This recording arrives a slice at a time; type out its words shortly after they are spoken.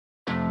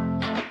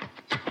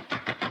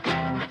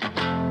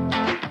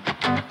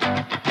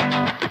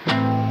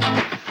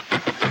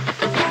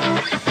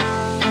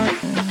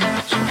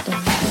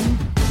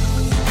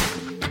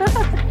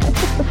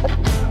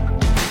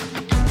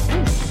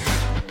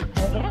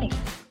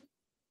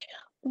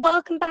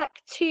Welcome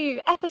back to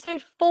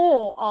episode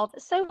 4 of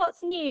So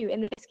What's New in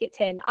the Biscuit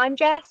Tin. I'm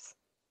Jess,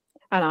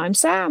 And I'm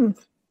Sam.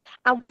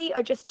 and we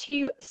are just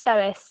two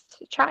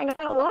sewists chatting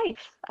about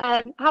life.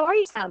 How are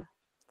you, Sam?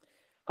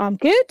 I'm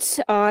good.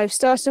 I've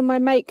started on my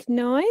Make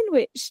 9,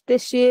 which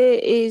this year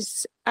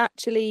is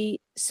actually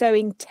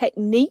sewing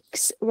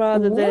techniques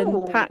rather than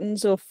Ooh.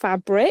 patterns or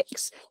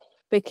fabrics,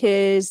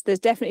 because there's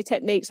definitely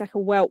techniques like a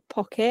welt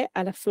pocket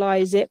and a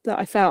fly zip that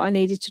I felt I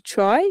needed to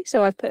try.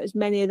 So I've put as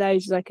many of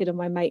those as I could on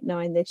my Make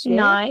 9 this year.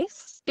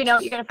 Nice. Do you know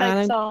what you're going to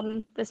focus And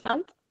on this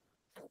month?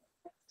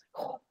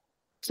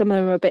 some of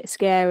them are a bit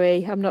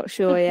scary. I'm not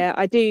sure yet.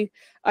 I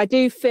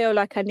do feel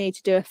like I need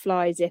to do a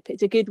fly zip.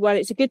 It's a good one.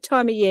 It's a good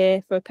time of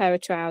year for a pair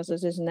of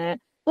trousers, isn't it?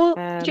 Well,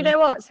 do you know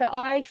what? So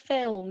I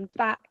filmed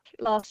back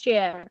last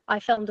year. I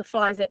filmed a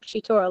fly zip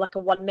tutorial, like a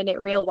 1-minute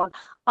reel one.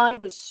 I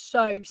was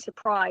so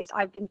surprised.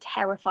 I've been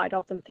terrified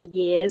of them for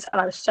years,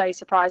 and I was so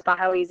surprised by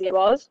how easy it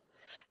was.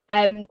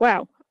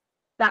 Wow.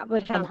 That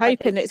would help. I'm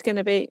hoping it's going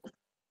to be,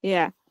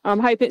 I'm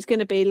hoping it's going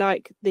to be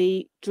like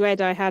the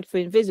dread I had for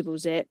invisible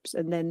zips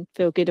and then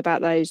feel good about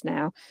those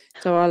now.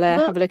 So I'll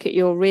have a look at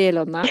your reel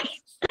on that.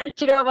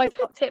 Do you know what my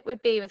top tip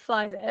would be with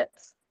fly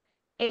zips?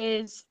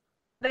 Is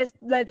there's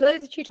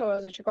loads of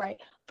tutorials which are great.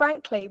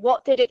 Frankly,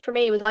 what did it for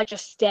me was I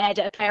just stared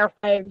at a pair of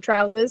my own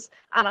trousers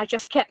and I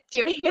just kept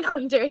doing and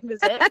undoing the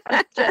zip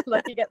and just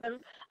looking at them.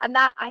 And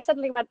that I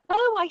suddenly went,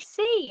 oh, I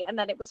see. And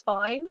then it was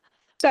fine.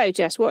 So,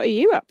 Jess, what are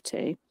you up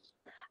to?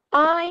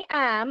 I'm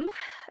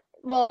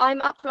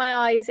up to my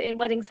eyes in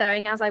wedding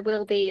sewing, as I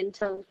will be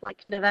until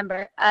like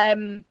November.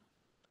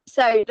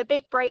 So the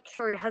big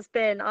breakthrough has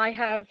been, I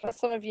have, as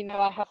some of you know,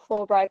 I have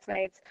 4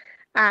 bridesmaids,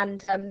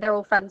 and they're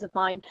all friends of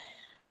mine.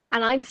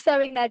 And I'm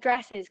sewing their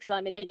dresses because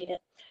I'm an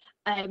idiot.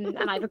 And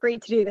I've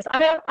agreed to do this.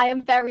 I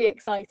am very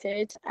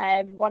excited.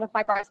 One of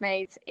my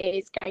bridesmaids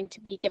is going to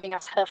be giving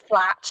us her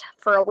flat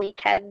for a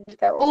weekend.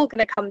 They're all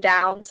going to come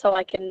down, so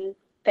I can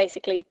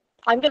basically,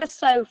 I'm going to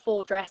sew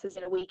 4 dresses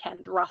in a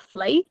weekend,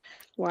 roughly.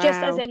 Wow.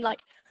 Just as in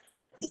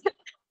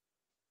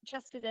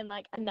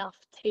enough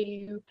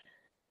to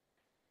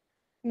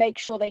make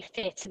sure they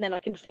fit, and then I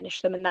can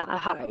finish them in that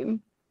at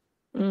home.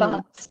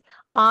 But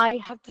I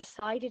have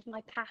decided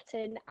my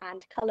pattern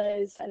and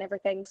colours and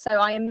everything. So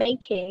I am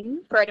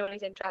making, for anyone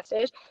who's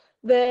interested,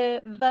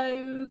 the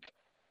Vogue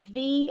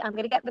I'm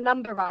going to get the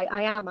number right.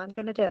 I'm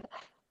going to do it.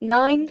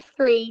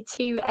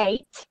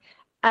 9328.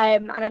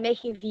 And I'm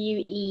making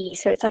VUE.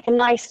 So it's like a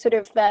nice sort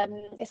of,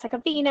 it's like a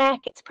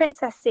V-neck. It's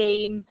princess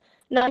seam,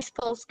 nice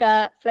full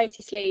skirt,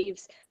 floaty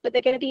sleeves. But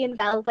they're going to be in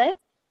velvet.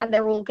 And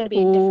they're all going to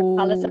be in different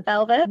colours of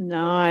velvet.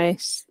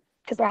 Nice.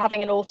 Because we're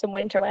having an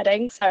autumn-winter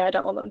wedding, so I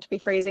don't want them to be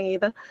freezing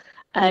either.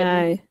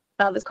 No.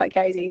 Velvet's quite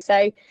cozy.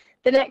 So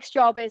the next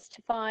job is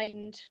to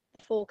find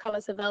 4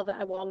 colours of velvet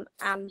I want,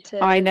 and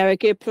I know a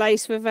good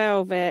place for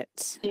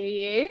velvet. Do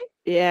you?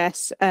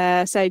 Yes. So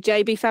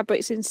JB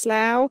Fabrics in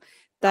Slough,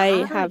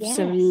 they have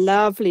some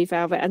lovely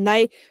velvet, and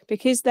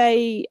because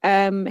he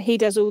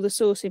does all the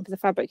sourcing for the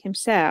fabric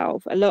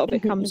himself. A lot of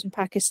it comes from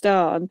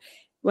Pakistan.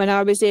 When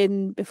I was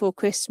in before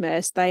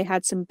Christmas, they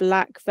had some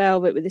black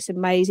velvet with this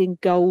amazing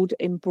gold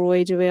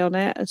embroidery on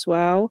it as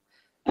well.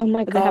 Oh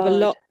my God.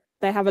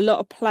 They have a lot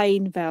of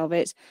plain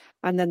velvets,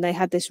 and then they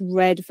had this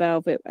red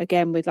velvet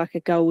again with like a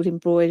gold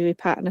embroidery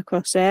pattern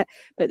across it.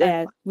 But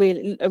they're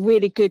really a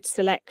really good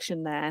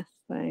selection there.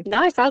 So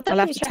nice. I'll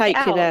have to take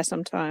you there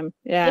sometime.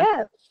 Yeah.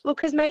 Yeah. Well,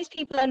 because most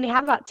people only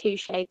have about 2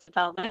 shades of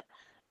velvet.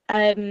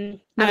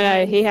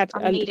 No, he had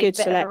a good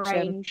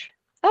selection.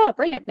 Oh,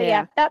 brilliant. But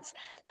yeah, that's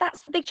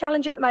the big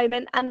challenge at the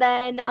moment. And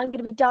then I'm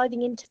going to be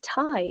diving into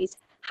ties.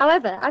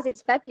 However, as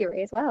it's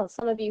February as well,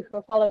 some of you who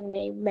are following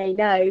me may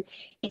know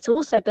it's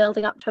also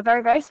building up to a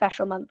very, very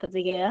special month of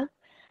the year.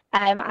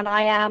 And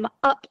I am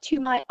up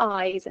to my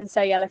eyes in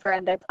So Yellow for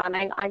Endo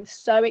planning. I'm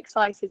so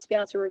excited to be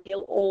able to reveal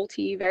all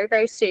to you very,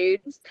 very soon.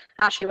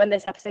 Actually, when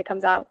this episode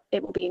comes out,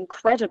 it will be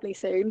incredibly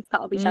soon.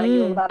 I'll be telling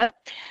you all about it.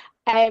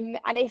 And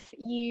if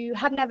you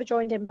have never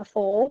joined in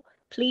before,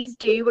 please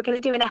do. We're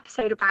going to do an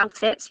episode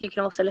about it, so you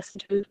can also listen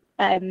to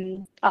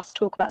us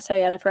talk about So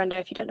Yellow for Endo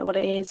if you don't know what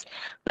it is.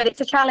 But it's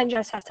a challenge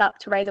I set up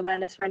to raise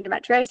awareness for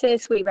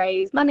endometriosis. We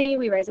raise money,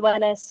 we raise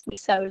awareness, we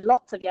sew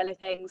lots of yellow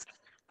things,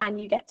 and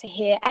you get to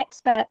hear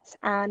experts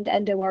and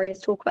endo warriors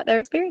talk about their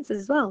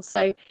experiences as well.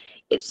 So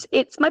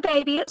it's my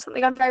baby. It's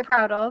something I'm very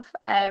proud of,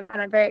 and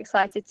I'm very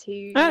excited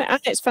to.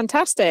 And it's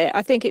fantastic.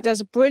 I think it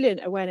does a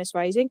brilliant awareness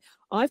raising.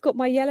 I've got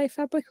my yellow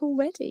fabric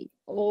already.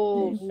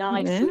 Oh,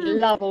 nice. Yeah. We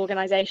love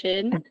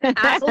organisation,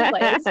 as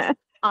always.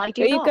 I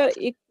do not.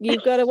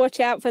 You've got to watch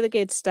out for the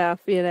good stuff,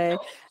 you know.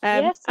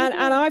 Yes, and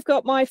I've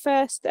got my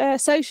first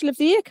social of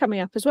the year coming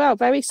up as well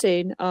very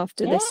soon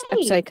after this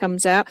episode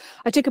comes out.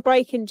 I took a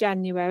break in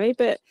January,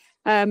 but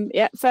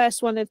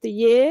first one of the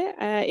year,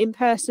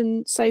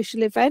 in-person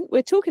social event.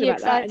 We're talking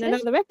about that in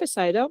another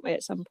episode, aren't we,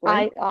 at some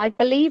point? I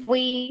believe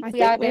we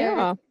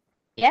are.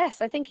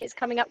 Yes, I think it's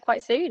coming up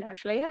quite soon,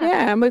 actually.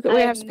 Yeah, and we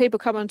have some people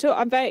come on tour.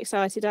 I'm very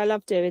excited. I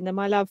love doing them.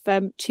 I love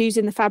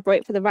choosing the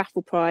fabric for the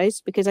raffle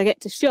prize because I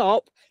get to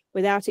shop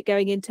without it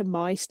going into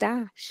my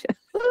stash.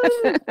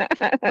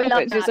 We love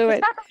Which that. is always,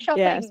 Fabric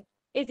shopping yes,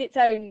 is its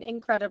own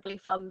incredibly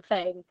fun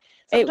thing.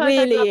 it Sometimes I'd love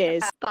really to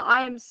is. have, but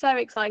I am so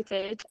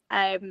excited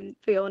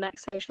for your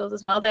next socials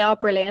as well. They are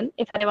brilliant.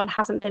 If anyone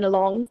hasn't been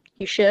along,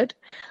 you should.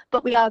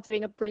 But we are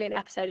doing a brilliant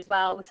episode as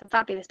well with some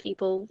fabulous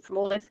people from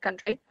all over the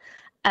country.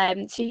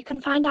 So you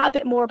can find out a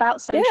bit more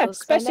about socials. Yeah,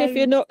 especially if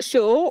you're not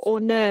sure or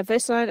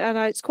nervous. And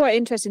it's quite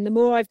interesting. The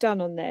more I've done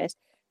on this,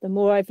 the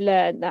more I've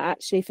learned that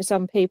actually for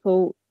some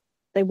people,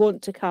 they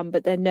want to come,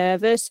 but they're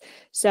nervous.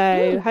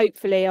 So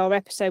hopefully our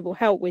episode will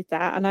help with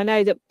that. And I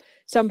know that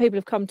some people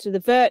have come to the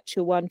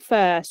virtual one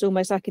first,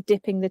 almost like a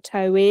dipping the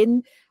toe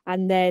in,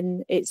 and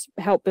then it's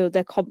helped build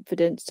their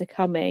confidence to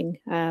coming.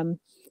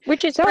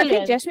 Which is so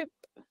brilliant. I think, Jess,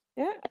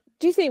 yeah.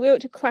 Do you think we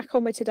ought to crack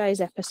on with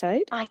today's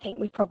episode? I think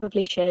we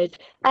probably should.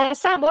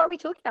 Sam, what are we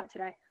talking about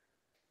today?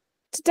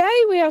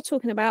 Today we are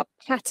talking about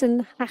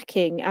pattern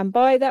hacking, and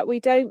by that we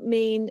don't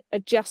mean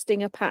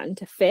adjusting a pattern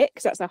to fit,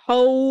 because that's a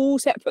whole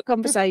separate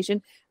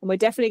conversation, and we're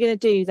definitely going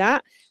to do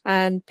that.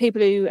 And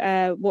people who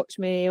watch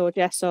me or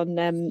Jess on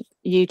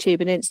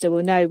YouTube and Insta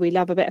will know we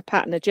love a bit of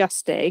pattern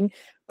adjusting,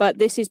 but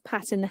this is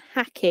pattern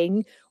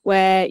hacking,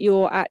 where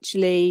you're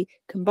actually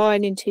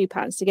combining two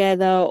patterns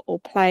together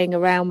or playing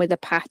around with a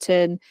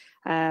pattern.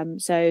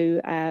 So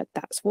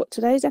that's what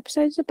today's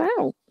episode is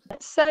about.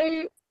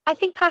 So I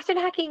think pattern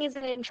hacking is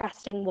an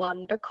interesting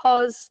one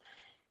because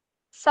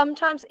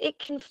sometimes it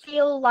can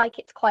feel like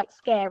it's quite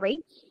scary.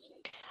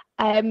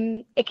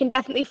 It can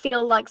definitely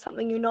feel like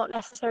something you're not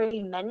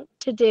necessarily meant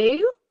to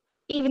do,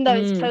 even though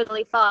it's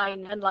totally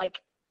fine and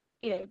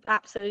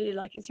absolutely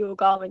like it's your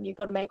goal and you've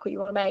got to make what you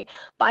want to make.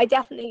 But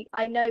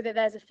I know that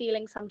there's a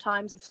feeling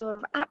sometimes of sort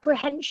of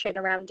apprehension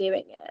around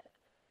doing it.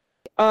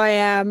 I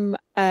am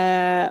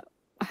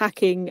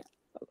hacking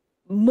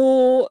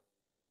more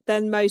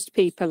than most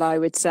people, I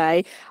would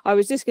say. I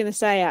was just going to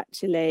say,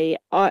 actually,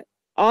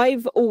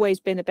 I've always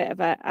been a bit of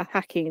a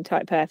hacking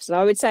type person.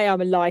 I would say I'm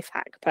a life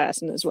hack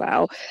person as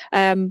well.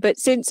 But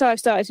since I've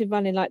started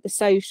running like the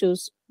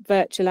socials,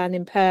 virtual and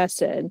in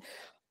person,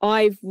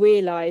 I've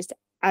realised,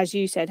 as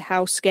you said,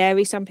 how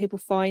scary some people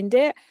find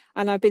it.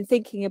 And I've been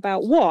thinking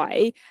about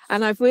why.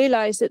 And I've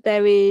realised that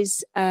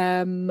there's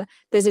a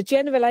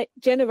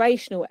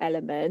generational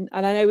element.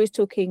 And I know we were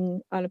talking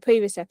on a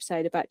previous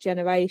episode about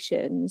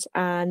generations.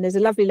 And there's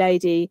a lovely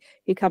lady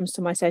who comes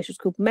to my socials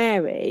called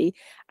Mary.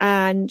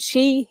 And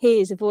she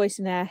hears a voice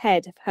in her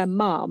head of her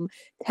mum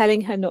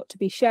telling her not to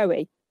be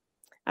showy.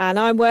 And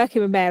I'm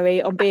working with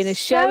Mary on being a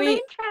showy.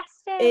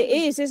 So it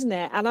is, isn't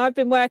it? And I've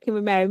been working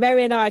with Mary.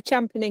 Mary and I are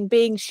championing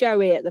being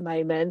showy at the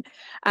moment.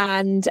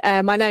 And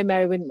I know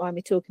Mary wouldn't mind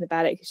me talking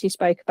about it because she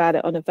spoke about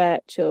it on a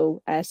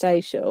virtual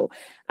social.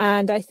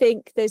 And I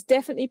think there's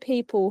definitely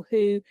people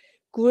who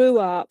grew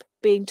up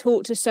being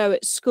taught to sew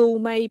at school,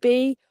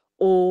 maybe,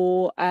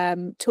 or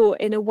taught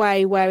in a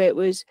way where it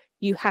was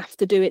you have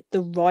to do it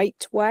the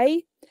right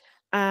way.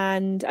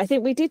 And I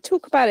think we did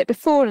talk about it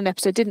before in an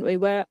episode, didn't we,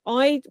 where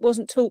I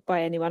wasn't taught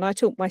by anyone, I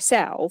taught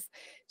myself.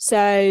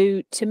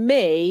 So to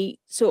me,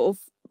 sort of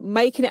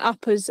making it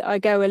up as I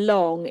go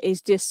along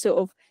is just sort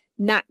of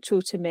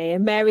natural to me.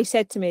 And Mary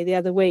said to me the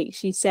other week,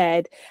 she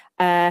said,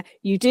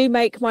 you do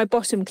make my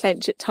bottom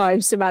clench at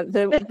times,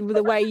 Samantha,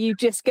 the way you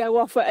just go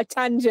off at a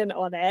tangent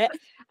on it.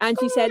 And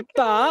she said,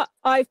 but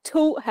I've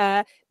taught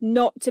her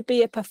not to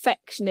be a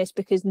perfectionist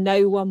because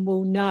no one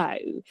will know.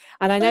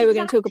 And I know we're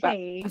going to talk about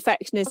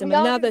perfectionism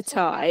another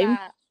time.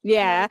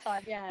 Yeah.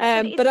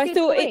 But I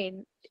thought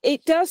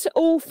it does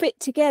all fit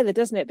together,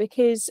 doesn't it?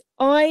 Because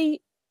I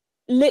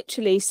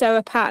literally sew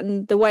a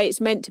pattern the way it's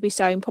meant to be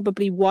sewn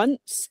probably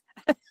once.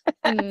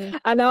 And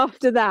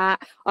after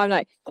that, I'm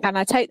like, can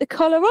I take the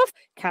collar off?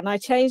 Can I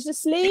change the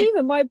sleeve?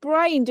 And my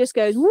brain just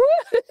goes woo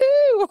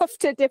off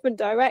to a different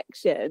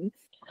direction.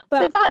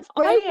 But so that's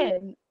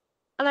brilliant.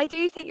 And I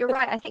do think you're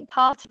right. I think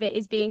part of it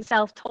is being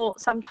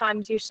self-taught.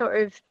 Sometimes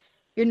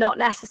you're not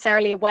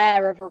necessarily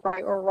aware of a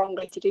right or a wrong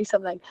way to do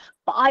something.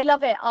 But I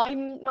love it.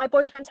 My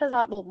boyfriend says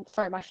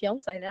that, my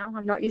fiance now,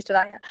 I'm not used to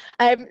that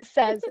yet,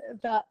 says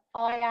that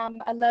I am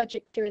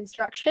allergic to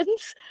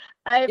instructions.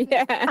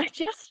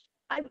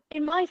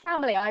 In my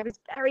family, I was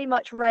very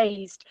much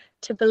raised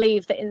to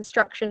believe that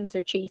instructions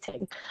are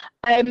cheating.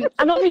 And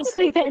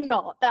obviously they're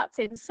not. That's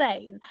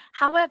insane.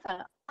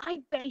 However, I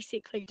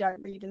basically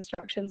don't read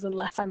instructions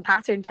unless I'm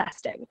pattern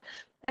testing.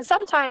 And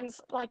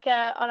sometimes, when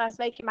I was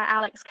making my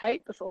Alex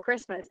coat before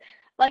Christmas,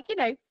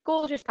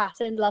 gorgeous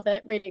pattern, love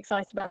it, really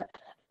excited about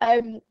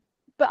it.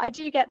 But I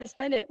do get this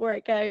minute where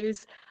it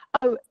goes,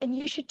 oh, and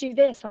you should do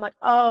this. I'm like,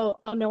 oh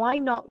no,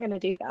 I'm not going to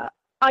do that.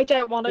 I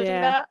don't want to do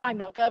that. I'm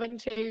not going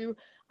to.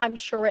 I'm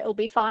sure it'll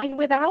be fine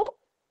without.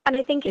 And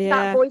I think it's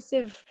that voice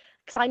of,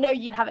 because I know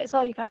you have it as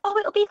well, you go, oh,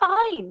 it'll be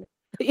fine.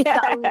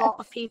 That a lot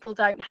of people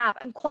don't have,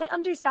 and quite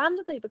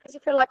understandably, because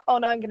if you're like, oh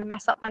no, I'm going to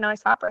mess up my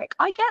nice fabric,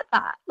 I get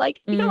that.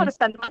 You don't want to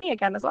spend the money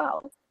again as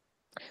well.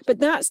 But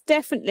that's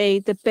definitely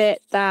the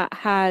bit that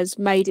has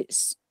made it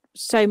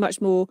so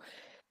much more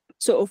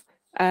sort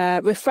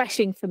of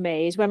refreshing for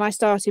me, is when I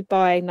started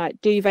buying like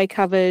duvet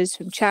covers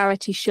from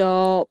charity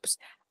shops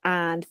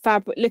and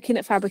fabric, looking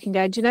at fabric and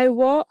going, do you know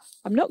what?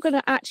 I'm not going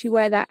to actually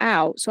wear that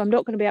out, so I'm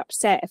not going to be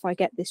upset if I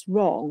get this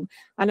wrong.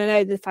 And I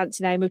know the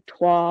fancy name of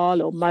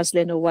toile or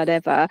muslin or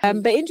whatever.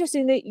 But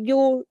interesting that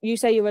you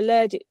say you're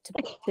allergic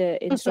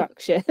to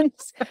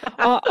instructions.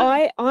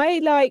 I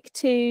like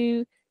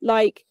to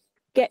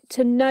get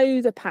to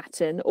know the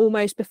pattern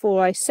almost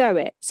before I sew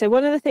it. So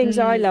one of the things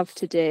I love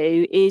to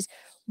do is,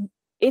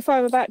 if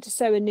I'm about to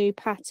sew a new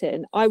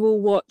pattern, I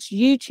will watch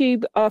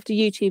YouTube after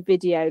YouTube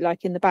video,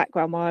 like in the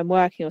background while I'm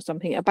working or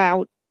something,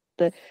 about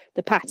the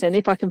pattern,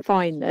 if I can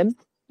find them.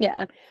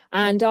 Yeah.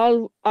 And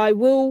I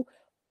will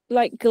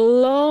like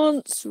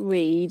glance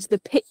read the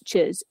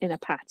pictures in a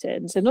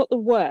pattern. So not the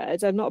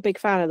words. I'm not a big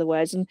fan of the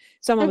words. And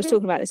someone was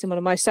talking about this in one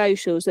of my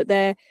socials,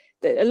 that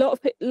a lot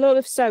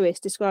of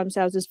sewists describe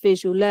themselves as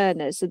visual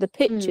learners. So the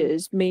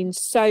pictures mean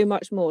so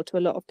much more to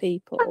a lot of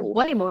people. Oh,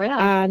 way more,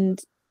 yeah.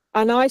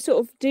 And I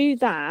sort of do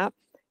that,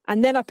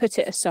 and then I put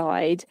it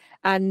aside,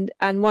 and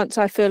once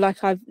I feel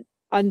like I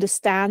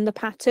understand the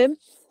pattern,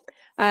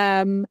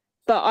 but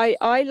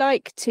I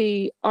like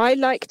to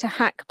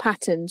hack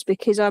patterns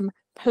because I'm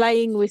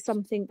playing with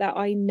something that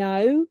I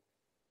know.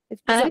 Does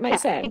that make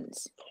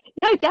sense?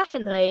 No,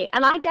 definitely.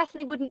 And I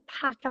definitely wouldn't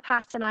hack a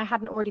pattern I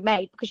hadn't already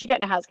made, because you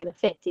don't know how it's going to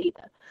fit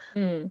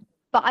either.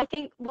 But I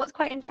think what's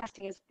quite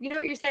interesting is, you know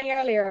what you were saying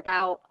earlier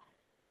about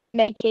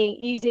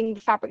using the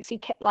fabrics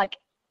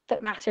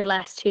that matter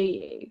less to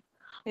you.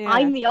 Yeah.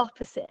 I'm the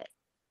opposite.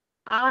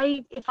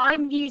 If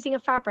I'm using a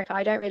fabric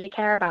I don't really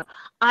care about,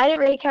 I don't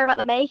really care about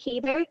the make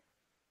either.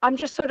 I'm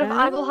just sort of,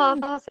 I will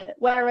half-ass it.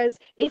 Whereas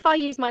if I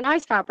use my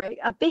nice fabric,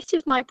 a bit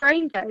of my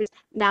brain goes,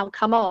 now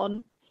come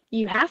on,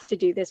 you have to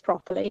do this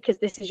properly because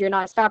this is your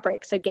nice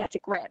fabric, so get a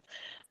grip.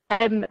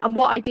 And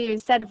what I do,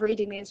 instead of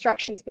reading the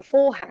instructions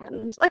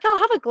beforehand, like I'll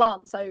have a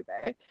glance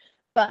over,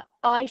 but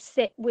I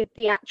sit with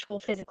the actual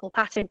physical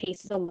pattern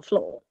pieces on the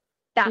floor.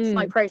 That's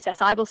my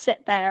process. I will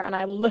sit there and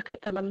I will look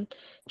at them, and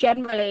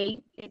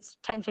generally it's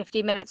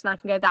 10-15 minutes, and I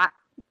can go,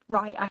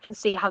 right, I can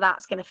see how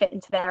that's going to fit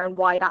into there and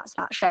why that's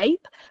that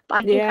shape.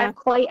 But I think I'm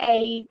quite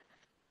I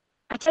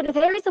don't know,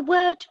 there is a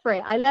word for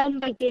it. I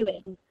learn by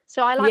doing.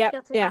 So I like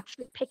to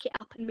actually pick it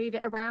up and move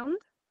it around.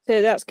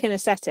 So that's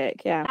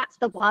kinesthetic, yeah. That's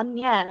the one,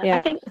 yeah.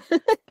 I think,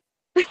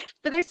 but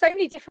there's so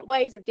many different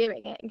ways of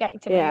doing it and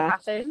getting to know your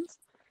patterns.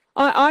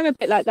 I'm a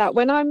bit like that.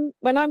 When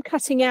I'm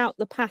cutting out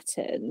the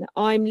pattern,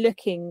 I'm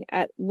looking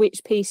at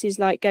which pieces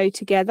go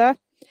together.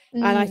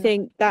 And I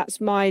think that's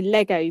my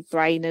Lego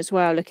brain as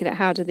well, looking at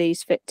how do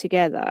these fit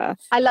together.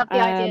 I love the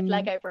idea of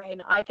Lego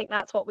brain. I think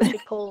that's what we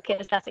should call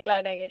kinesthetic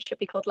learning. It should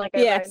be called Lego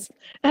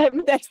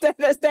brain.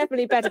 That's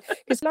definitely better.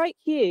 Because like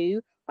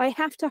you, I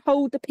have to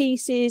hold the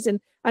pieces and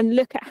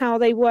look at how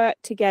they work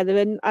together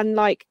and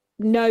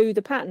know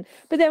the pattern.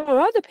 But there are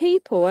other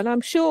people, and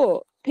I'm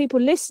sure people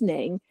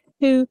listening,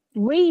 who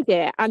read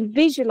it and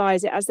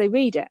visualize it as they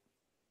read it.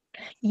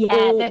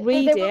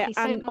 Yeah,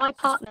 so my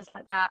partner's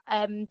like that.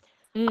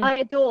 I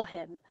adore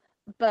him,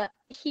 but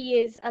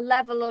he is a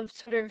level of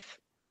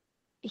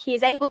he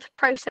is able to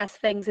process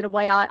things in a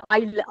way I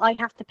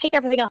have to pick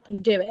everything up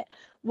and do it,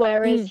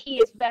 whereas he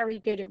is very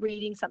good at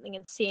reading something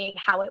and seeing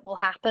how it will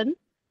happen.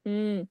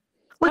 Which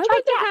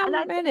I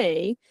wonder how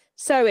many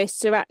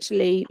sewists are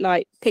actually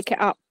pick it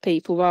up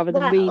people rather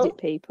than read it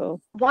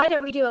people. Why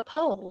don't we do a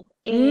poll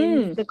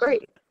in the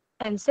group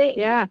and see?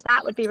 Yeah,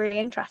 that would be really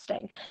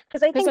interesting,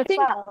 because I think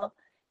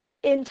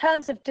in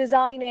terms of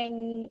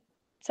designing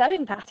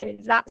sewing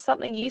patterns, that's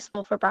something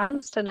useful for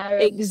brands to know.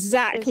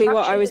 Exactly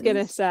what I was going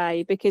to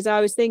say, because I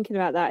was thinking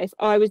about that. If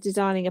I was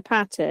designing a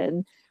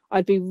pattern,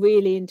 I'd be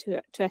really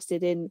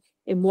interested in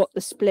what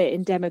the split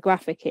in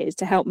demographic is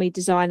to help me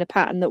design a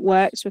pattern that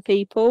works for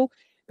people.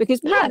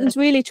 Because patterns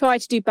really try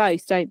to do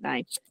both, don't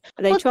they?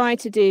 They try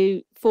to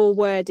do for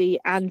wordy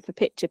and for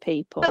picture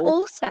people. But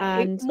also,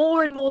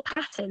 more and more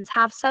patterns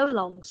have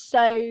sew-alongs.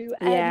 So,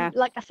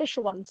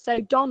 official ones.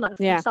 So Donna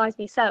from Size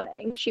Me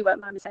Sewing, she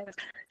won't mind me saying this,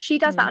 she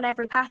does that on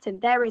every pattern.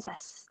 There is a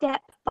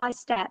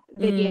step-by-step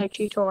video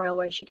tutorial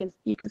where you can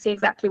see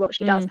exactly what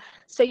she does.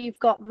 So you've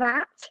got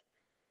that,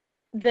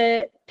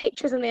 the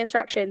pictures and the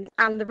instructions,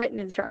 and the written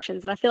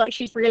instructions. And I feel like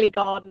she's really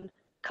gone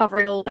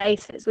covering all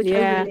bases, which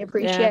I really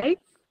appreciate.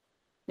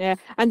 Yeah,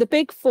 and the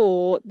big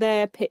four,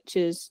 their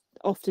pictures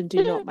often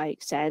do not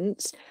make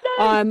sense.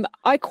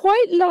 I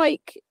quite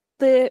like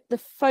the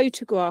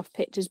photograph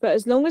pictures, but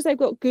as long as they've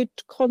got good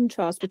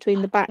contrast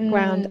between the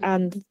background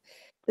and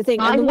the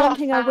thing. And the one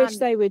thing I wish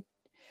they would,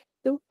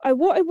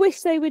 what I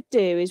wish they would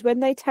do is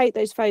when they take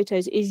those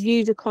photos, is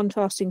use a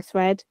contrasting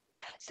thread.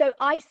 So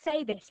I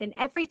say this in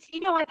every,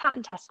 I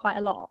pattern test quite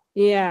a lot.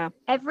 Yeah.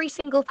 Every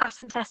single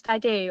pattern test I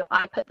do,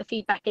 I put the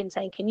feedback in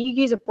saying, can you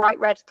use a bright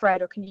red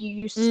thread, or can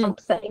you use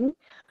something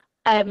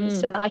so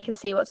that I can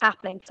see what's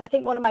happening? Because I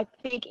think one of my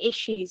big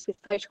issues with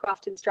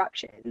photographed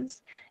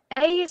instructions,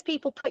 is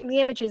people putting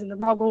the images in the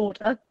wrong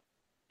order,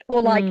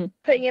 or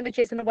putting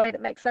images in a way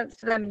that makes sense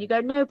to them, and you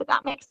go, no, but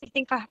that makes me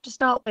think I have to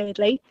start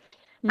weirdly.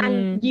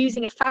 and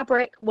using a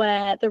fabric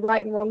where the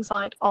right and wrong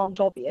side aren't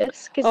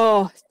obvious.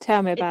 Oh,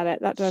 tell me about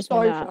it. That drives me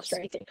nuts. So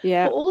frustrating.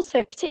 Yeah. But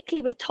also,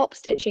 particularly with top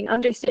stitching,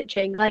 under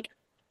stitching, like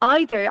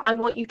either I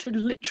want you to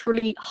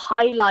literally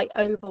highlight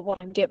over what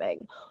I'm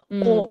doing,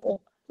 or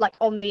like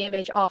on the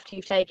image after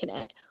you've taken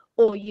it,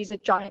 or use a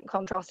giant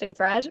contrasting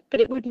thread. But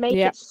it would make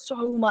it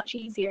so much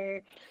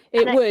easier.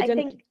 It would. I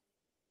think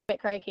a bit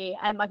croaky.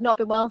 I've not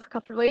been well for a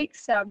couple of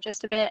weeks, so I'm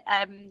just a bit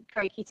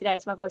croaky today,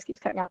 so my voice keeps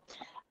cutting out.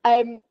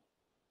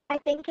 I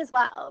think as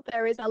well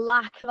there is a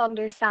lack of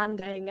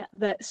understanding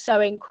that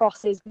sewing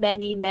crosses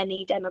many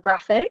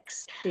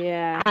demographics.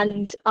 Yeah.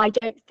 And I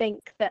don't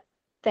think that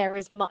there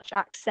is much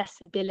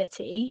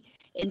accessibility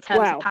in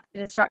terms of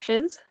pattern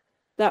instructions.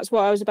 That's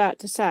what I was about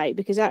to say,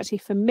 because actually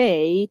for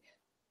me,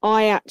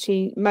 I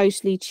actually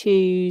mostly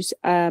choose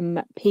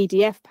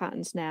PDF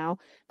patterns now,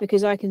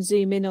 because I can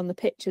zoom in on the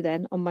picture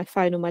then on my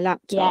phone or my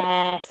laptop.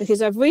 Yes.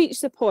 Because I've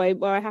reached the point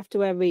where I have to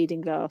wear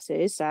reading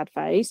glasses, sad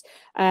face.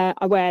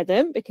 I wear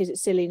them because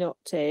it's silly not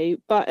to,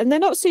 and they're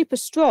not super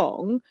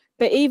strong,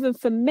 but even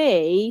for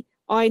me,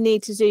 I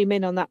need to zoom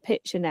in on that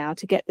picture now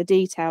to get the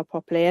detail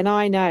properly. And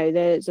I know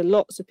there's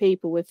lots of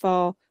people with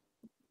far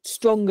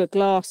stronger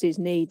glasses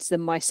needs than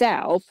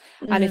myself,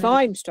 and if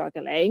I'm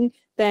struggling,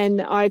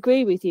 then I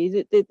agree with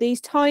you that these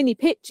tiny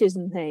pictures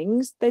and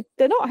things, they're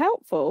not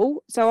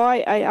helpful. So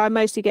I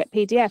mostly get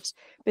PDFs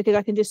because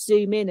I can just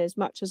zoom in as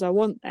much as I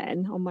want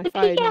then on my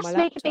phone or my laptop.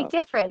 Make a big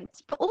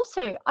difference. But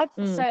also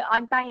so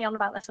I'm banging on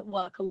about this at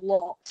work a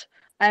lot,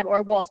 or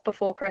it was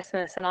before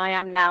Christmas, and I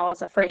am now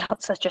as a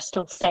freelancer just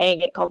still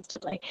saying it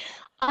constantly.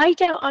 I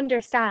don't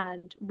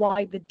understand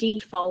why the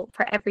default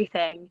for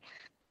everything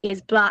is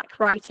black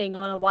writing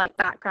on a white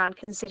background,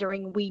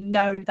 considering we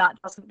know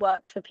that doesn't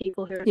work for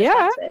people who are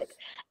dyslexic.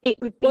 It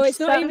would be it's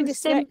so not even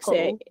simple.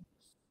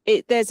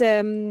 dyslexic. There's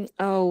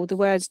the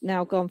word's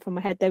now gone from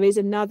my head. There is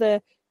another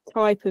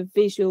type of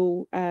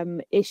visual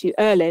issue,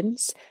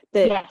 Erlens,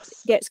 that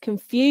gets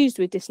confused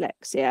with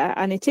dyslexia,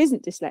 and it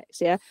isn't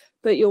dyslexia.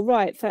 But you're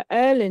right, for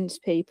Erlens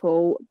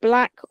people,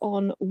 black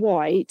on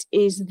white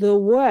is the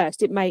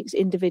worst. It makes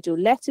individual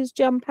letters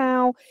jump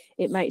out.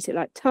 It makes it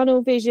like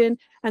tunnel vision.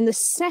 And the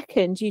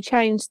second you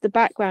change the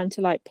background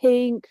to like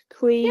pink,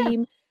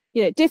 cream,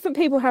 different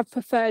people have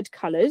preferred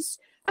colours.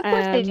 Of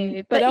course they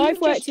do. But I've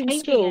worked in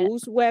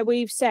schools where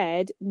we've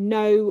said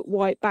no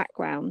white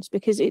backgrounds,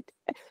 because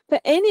for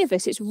any of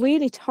us, it's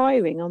really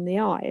tiring on the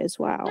eye as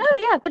well. No,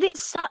 yeah, but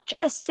it's such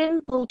a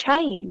simple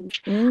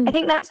change. I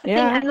think that's the thing.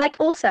 And like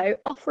also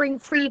offering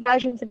free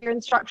versions of your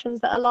instructions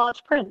that are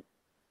large print.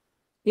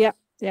 Yeah,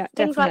 things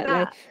definitely. Like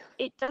that.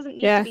 It doesn't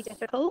need to be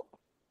difficult.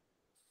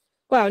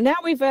 Well, now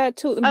we've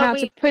taught them how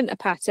to print a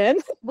pattern.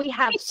 We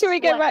have. Should we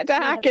get back to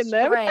hacking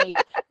them?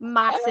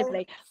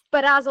 Massively.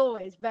 But as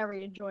always,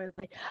 very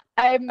enjoyably.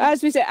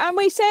 As we said, and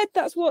we said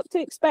that's what to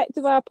expect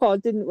of our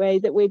pod, didn't we?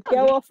 That we'd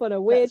go off on a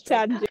weird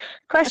tangent.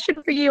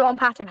 Question for you on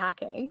pattern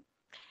hacking.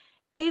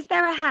 Is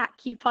there a hack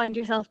you find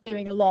yourself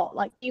doing a lot?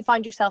 Like, do you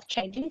find yourself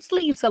changing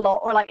sleeves a lot?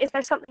 Or like, is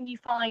there something you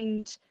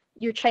find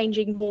you're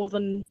changing more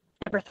than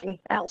everything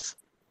else?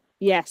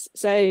 Yes.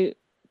 So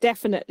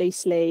definitely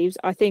sleeves.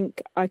 I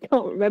think I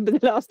can't remember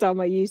the last time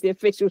I used the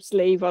official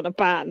sleeve on a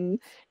pattern.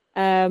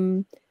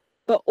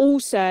 But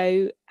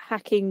also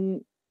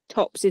hacking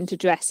tops into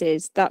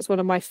dresses. That's one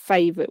of my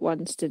favourite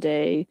ones to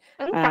do.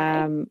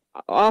 Okay.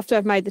 After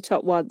I've made the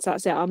top once,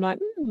 that's it. I'm like,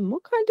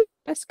 what kind of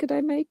dress could I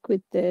make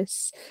with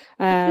this?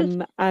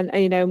 And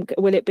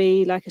will it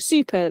be like a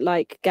super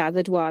like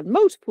gathered one,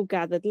 multiple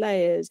gathered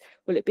layers?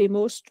 Will it be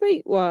more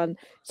straight one?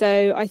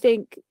 So I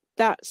think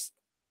that's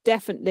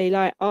definitely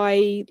like,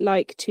 I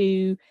like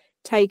to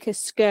take a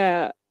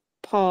skirt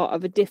part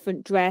of a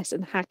different dress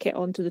and hack it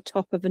onto the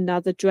top of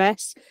another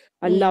dress.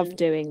 I love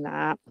doing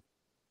that.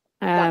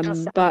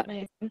 But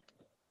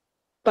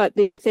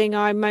the thing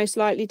I most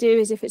likely do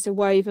is if it's a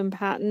woven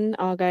pattern,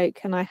 I'll go,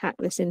 can I hack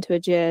this into a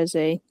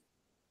jersey?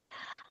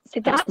 So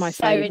that's my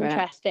favorite.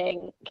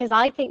 Interesting, because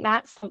I think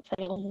that's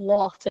something a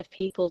lot of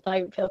people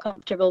don't feel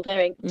comfortable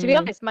doing, to be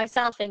honest,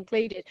 myself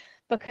included,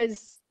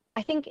 because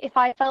I think if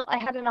I felt I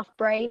had enough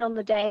brain on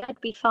the day,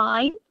 I'd be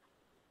fine.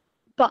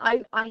 But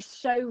I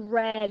so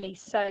rarely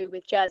sew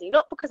with jersey,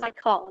 not because I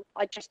can't,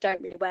 I just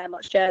don't really wear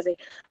much jersey.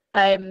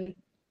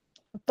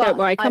 Don't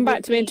worry, come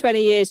back to me in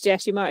 20 years,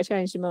 Jess, you might have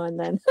changed your mind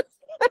then.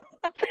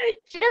 Do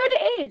you know what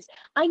it is?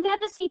 I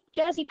never see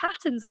jersey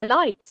patterns I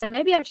like, so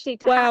maybe I just need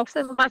to hack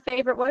some of my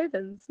favourite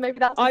wovens. Maybe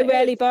that's what I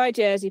rarely buy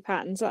jersey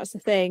patterns, that's the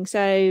thing.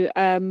 So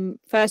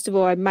first of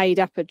all, I made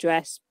up a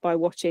dress by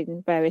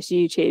watching various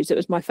YouTubes. It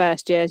was my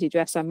first jersey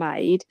dress I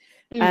made.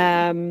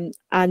 And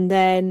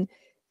then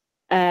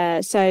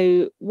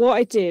so what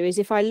I do is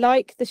if I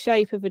like the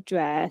shape of a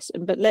dress,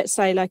 but let's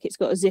say like it's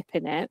got a zip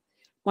in it,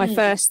 my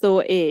first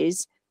thought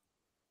is,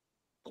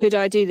 could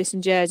I do this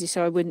in jersey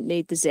so I wouldn't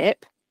need the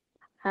zip?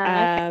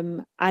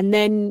 And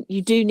then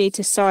you do need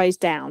to size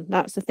down.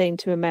 That's the thing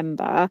to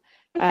remember.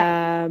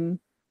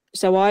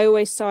 So I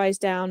always size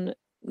down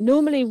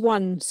normally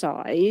one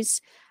size,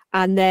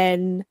 and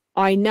then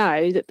I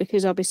know that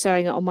because I'll be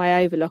sewing it on my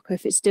overlocker,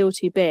 if it's still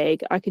too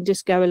big, I can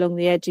just go along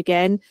the edge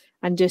again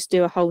and just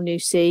do a whole new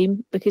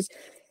seam. Because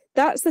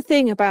that's the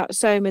thing about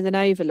sewing with an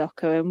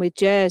overlocker and with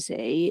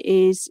jersey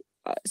is,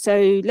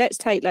 so let's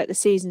take like the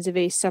Seasons of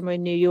East Summer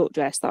in New York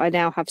dress that I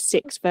now have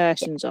 6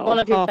 versions One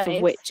of, of half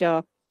of which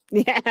are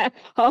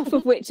half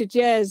of which are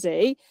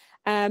jersey.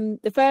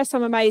 The first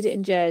time I made it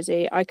in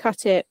jersey, I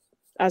cut it,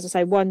 as I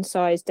say, one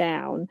size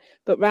down,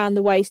 but round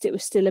the waist it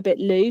was still a bit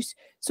loose.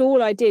 So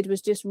all I did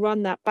was just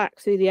run that back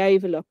through the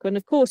overlocker, and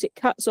of course it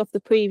cuts off the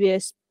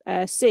previous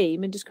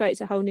seam and just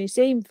creates a whole new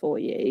seam for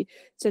you.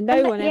 So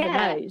no one ever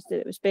knows that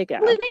it was bigger.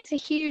 Well, it makes a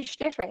huge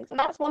difference, and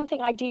that's one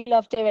thing I do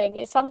love doing.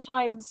 Is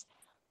sometimes,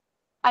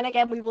 and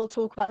again, we will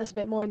talk about this a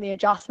bit more in the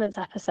adjustments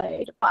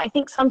episode, but I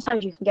think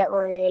sometimes you can get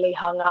really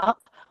hung up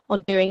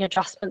on doing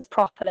adjustments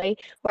properly,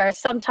 whereas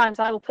sometimes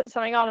I will put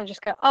something on and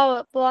just go,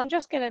 oh, well, I'm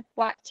just going to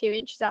whack 2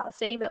 inches out of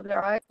seam, that'll be all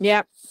right.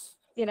 Yeah.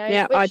 You know,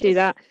 yeah, I do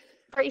that.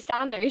 Pretty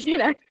standard, you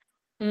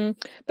know.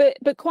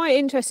 But quite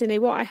interestingly,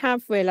 what I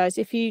have realised,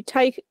 if you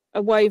take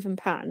a woven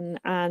pattern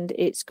and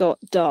it's got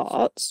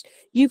darts,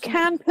 you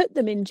can put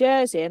them in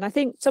jersey, and I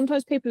think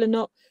sometimes people are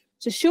not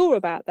so sure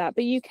about that,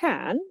 but you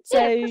can.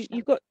 So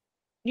sure.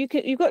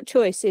 you've got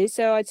choices.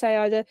 So I'd say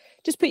either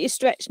just put your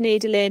stretch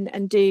needle in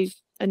and do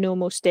a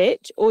normal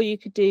stitch, or you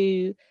could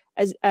do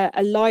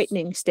a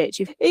lightning stitch.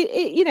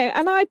 You know,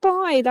 and I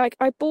bought I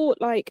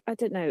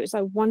don't know, it was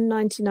like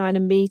 $1.99 a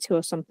meter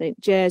or something,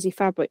 jersey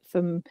fabric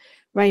from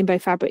Rainbow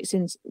Fabrics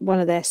in one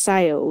of their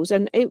sales,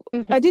 and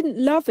I didn't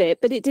love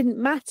it, but it didn't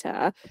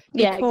matter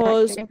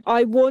because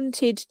I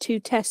wanted to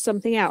test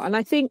something out. And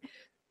I think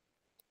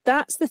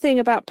that's the thing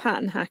about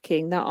pattern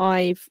hacking that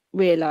I've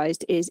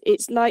realized is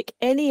it's like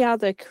any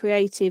other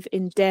creative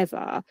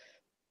endeavor.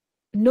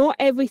 Not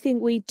everything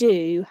we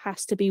do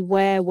has to be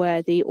wear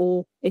worthy,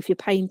 or if you're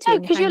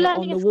painting, hang it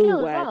on the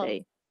wall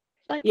worthy.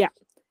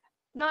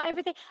 Not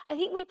everything. I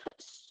think we put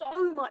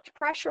so much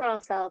pressure on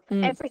ourselves for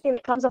everything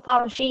that comes off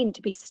our machine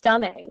to be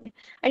stunning.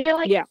 And you're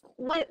like,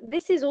 well,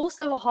 this is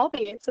also a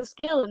hobby. It's a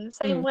skill in the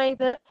same way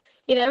that,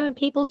 you know, when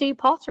people do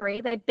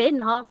pottery, they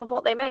bin half of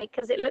what they make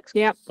because it looks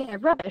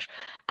rubbish.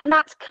 And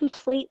that's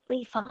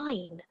completely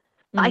fine.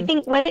 But I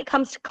think when it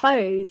comes to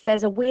clothes,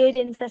 there's a weird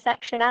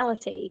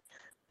intersectionality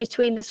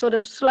between the sort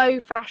of slow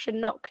fashion,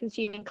 not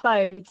consuming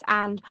clothes,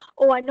 and,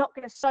 oh, I'm not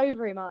going to sew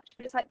very much.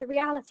 But it's like, the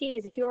reality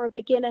is, if you're a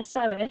beginner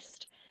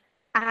sewist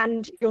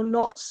and you're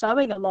not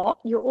sewing a lot,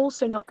 you're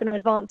also not going to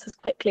advance as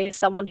quickly as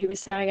someone who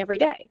is sewing every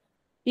day.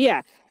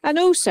 Yeah. And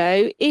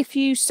also, if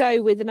you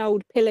sew with an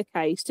old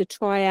pillowcase to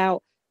try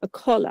out a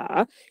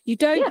collar, you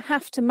don't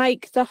have to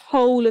make the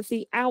whole of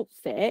the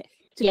outfit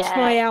to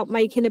try out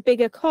making a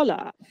bigger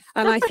collar.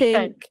 And I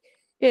think,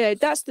 you know,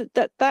 that's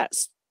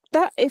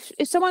if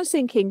someone's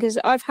thinking, because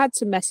I've had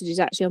some messages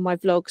actually on my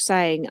vlog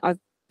saying,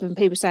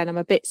 people saying I'm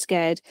a bit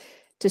scared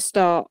to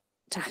start.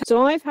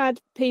 So I've had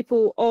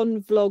people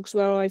on vlogs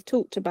where I've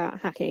talked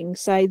about hacking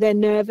say they're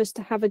nervous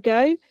to have a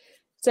go.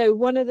 So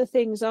one of the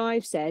things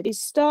I've said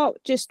is start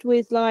just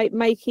with like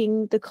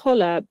making the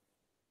collar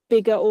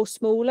bigger or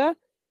smaller,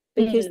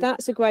 because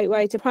that's a great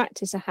way to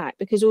practice a hack,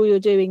 because all you're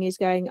doing is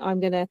going, I'm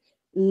going to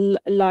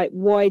like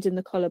widen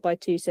the collar by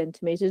 2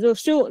 centimeters or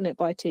shorten it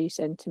by 2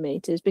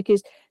 centimeters,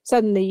 because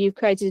suddenly you've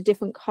created a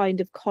different kind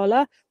of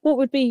collar. What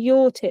would be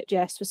your tip,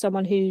 Jess, for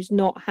someone who's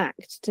not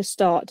hacked to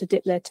start to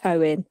dip their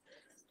toe in?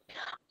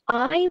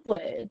 I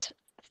would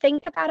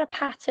think about a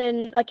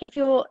pattern, like if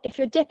you're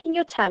dipping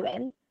your toe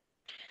in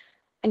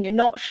and you're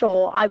not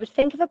sure, I would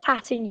think of a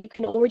pattern you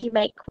can already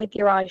make with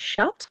your eyes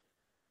shut,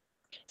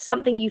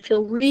 something you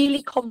feel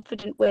really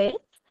confident with.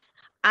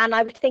 And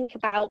I would think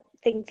about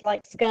things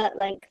like skirt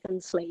length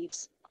and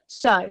sleeves.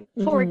 So,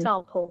 for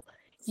example,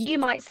 you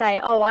might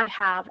say, oh, I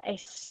have a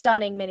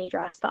stunning mini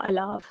dress that I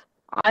love.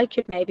 I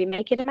could maybe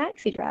make it a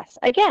maxi dress.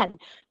 Again,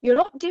 you're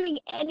not doing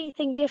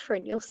anything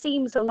different. Your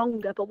seams are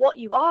longer, but what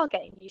you are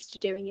getting used to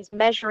doing is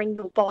measuring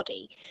your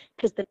body,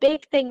 because the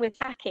big thing with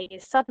hacking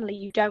is suddenly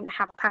you don't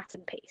have a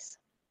pattern piece.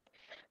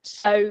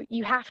 So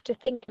you have to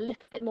think a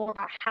little bit more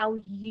about how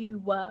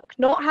you work,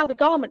 not how the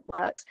garment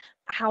works,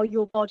 but how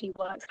your body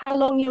works, how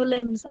long your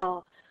limbs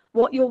are,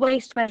 what your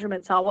waist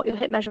measurements are, what your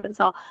hip measurements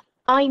are.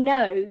 I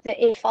know that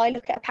if I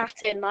look at a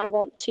pattern and I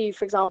want to,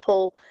 for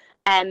example,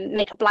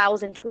 make a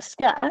blouse into a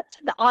skirt,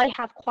 that I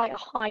have quite a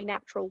high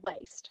natural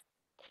waist.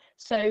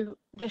 So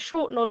the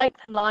shorten or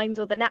lengthen lines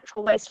or the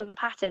natural waist of the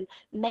pattern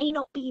may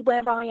not be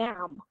where I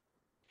am.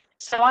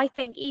 So I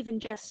think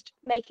even just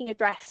making a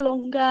dress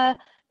longer,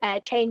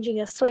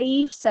 changing a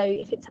sleeve, so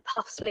if it's a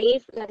puff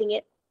sleeve, letting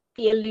it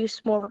be a loose,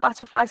 more of a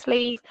butterfly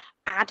sleeve,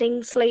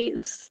 adding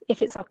sleeves,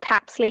 if it's a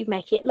cap sleeve,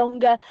 make it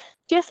longer,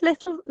 just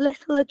little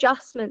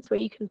adjustments where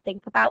you can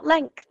think about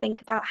length,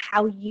 think about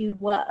how you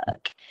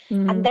work,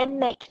 and then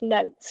make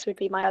notes would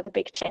be my other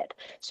big tip.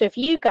 So if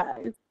you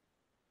go,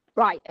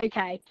 right,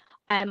 okay,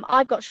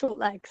 I've got short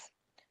legs,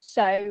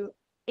 so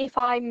if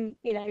I'm,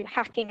 you know,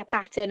 hacking a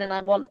pattern and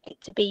I want it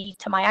to be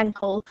to my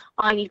ankle,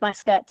 I need my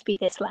skirt to be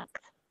this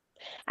length.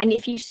 And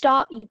if you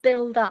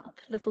build up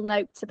little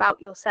notes about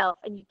yourself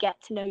and you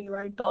get to know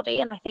your own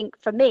body. And I think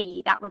for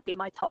me, that would be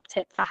my top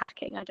tip for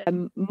hacking.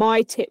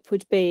 My tip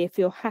would be, if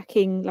you're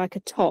hacking like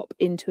a top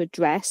into a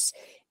dress,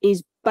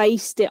 is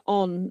baste it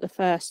on the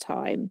first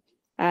time.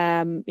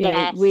 You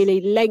know,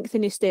 really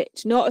lengthen your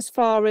stitch, not as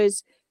far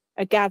as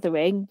a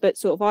gathering, but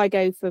sort of, I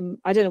go from,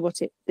 I don't know what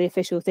the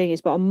official thing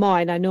is, but on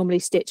mine I normally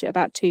stitch at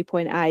about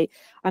 2.8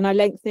 and I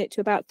lengthen it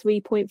to about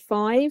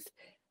 3.5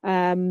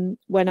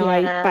 when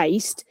I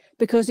baste,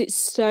 because it's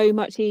so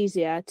much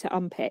easier to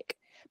unpick,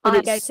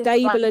 but it's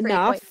stable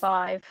enough.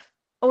 3.5,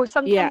 or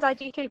sometimes I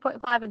do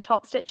 3.5 and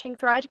top stitching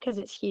thread because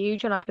it's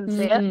huge and I can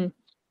see it.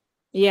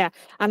 Yeah,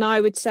 and I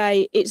would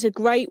say it's a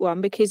great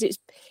one because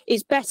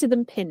it's better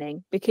than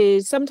pinning,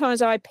 because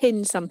sometimes I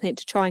pin something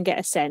to try and get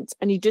a sense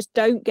and you just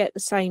don't get the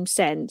same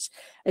sense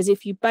as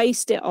if you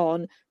baste it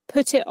on,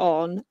 put it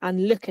on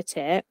and look at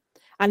it.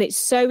 And it's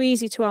so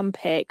easy to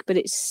unpick, but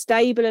it's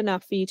stable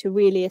enough for you to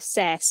really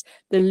assess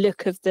the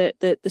look of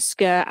the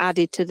skirt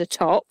added to the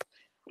top.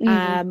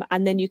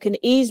 And then you can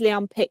easily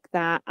unpick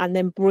that and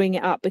then bring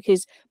it up,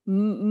 because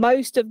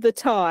most of the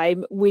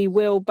time we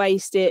will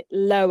baste it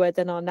lower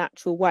than our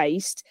natural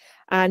waist,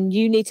 and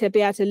you need to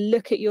be able to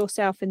look at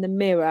yourself in the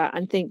mirror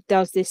and think,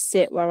 does this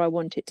sit where I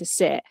want it to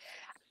sit?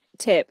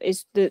 Tip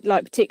is that,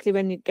 like, particularly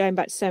when you're going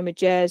back to summer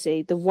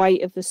jersey, the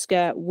weight of the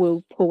skirt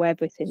will pull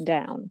everything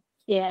down.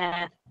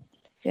 Yeah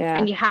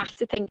And you have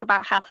to think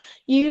about how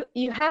you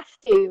have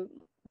to,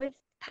 with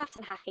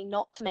pattern hacking,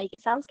 not to make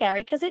it sound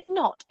scary, because it's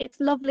not. It's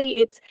lovely.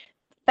 It's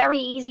very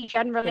easy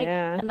generally,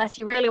 unless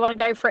you really want to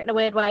go for it in a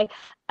weird way.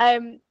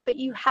 But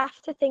you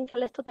have to think a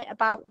little bit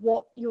about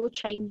what your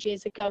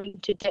changes are going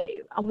to do.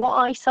 And what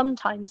I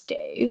sometimes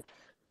do,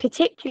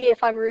 particularly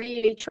if I'm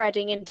really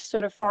treading into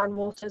sort of foreign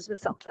waters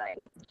with something,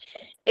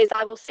 is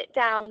I will sit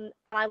down and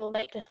I will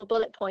make little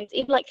bullet points,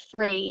 even like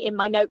 3 in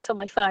my notes on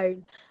my phone.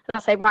 And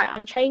I'll say, right,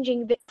 I'm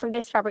changing from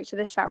this fabric to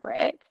this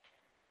fabric.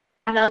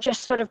 And I'll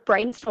just sort of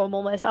brainstorm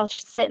almost. I'll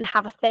just sit and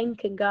have a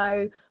think and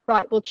go,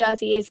 right, well,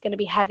 jersey is going to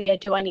be heavier.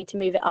 Do I need to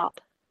move it up?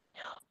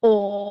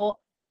 Or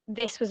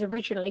this was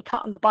originally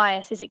cut on the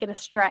bias. Is it going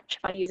to stretch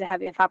if I use a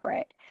heavier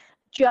fabric?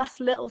 Just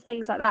little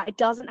things like that. It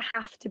doesn't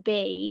have to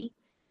be,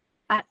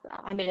 at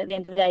the end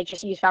of the day,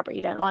 just use fabric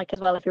you don't like as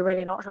well if you're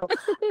really not sure.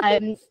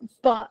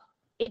 But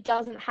it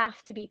doesn't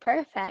have to be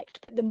perfect.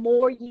 But the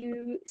more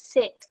you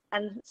sit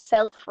and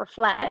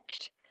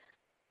self-reflect,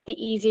 the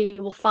easier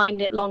you will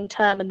find it long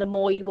term, and the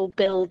more you will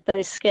build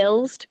those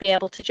skills to be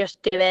able to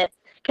just do it.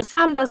 Because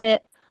Sam does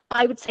it,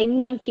 I would say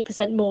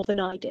 90% more than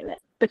I do it,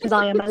 because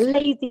I am a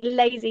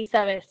lazy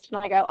sewist,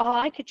 and I go, oh,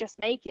 I could just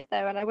make it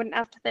though and I wouldn't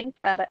have to think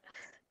about it.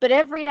 But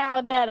every now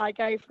and then I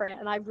go for it,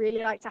 and I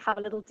really like to have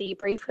a little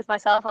debrief with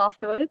myself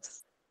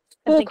afterwards.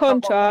 For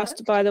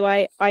contrast, by the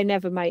way, I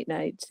never make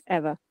notes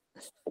ever.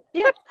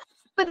 Yeah,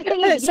 but the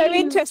thing is, it's so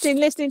interesting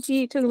listening to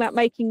you talking about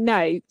making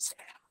notes.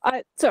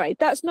 Sorry,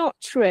 that's not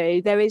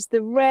true. There is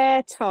the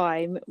rare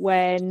time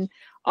when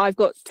I've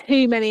got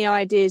too many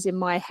ideas in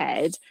my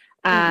head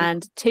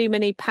and too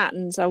many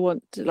patterns I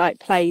want to like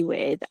play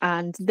with,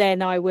 and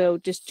then I will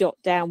just jot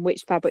down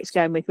which fabric's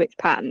going with which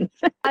pattern.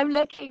 I'm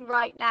looking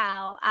right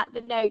now at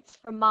the notes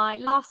from my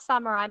last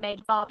summer. I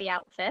made a Barbie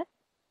outfit.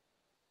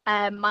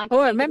 I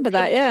remember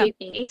that, yeah.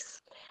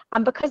 Piece.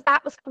 And because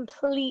that was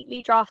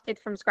completely drafted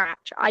from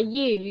scratch,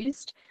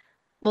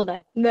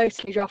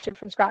 mostly drafted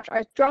from scratch.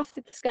 I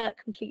drafted the skirt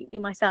completely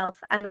myself,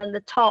 and then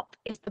the top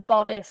is the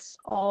bodice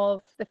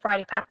of the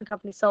Friday Pattern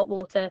Company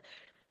Saltwater.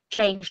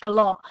 Changed a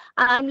lot.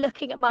 And I'm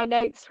looking at my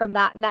notes from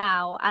that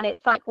now, and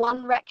it's like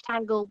 1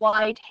 rectangle,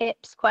 wide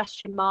hips, ?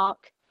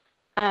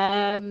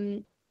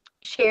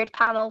 Sheared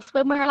panel,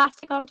 swimwear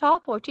elastic on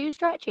top, or too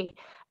stretchy.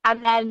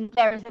 And then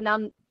there's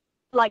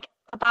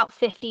about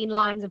 15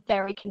 lines of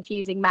very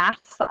confusing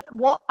maths.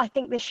 What I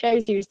think this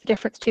shows you is the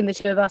difference between the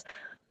two of us.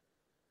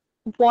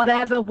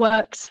 Whatever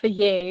works for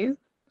you,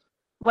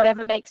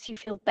 whatever makes you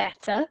feel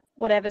better,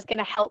 whatever's going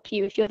to help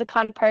you. If you're the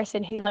kind of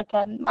person who, like,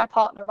 my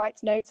partner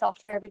writes notes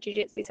after every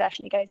jiu-jitsu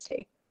session he goes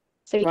to,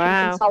 so he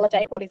can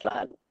consolidate what he's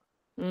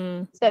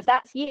learned. So if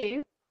that's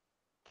you,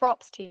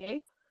 props to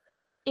you.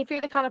 If you're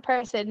the kind of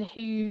person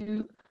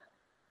who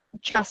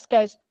just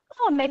goes,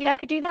 oh, maybe I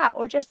could do that,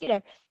 or just,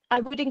 I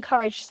would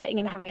encourage sitting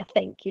and having a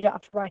think. You don't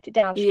have to write it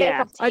down.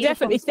 Yeah, I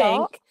definitely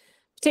think,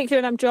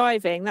 particularly when I'm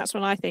driving, that's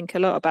when I think a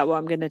lot about what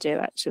I'm going to do,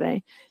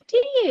 actually. Do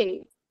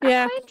you?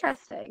 That's quite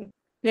interesting.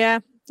 Yeah.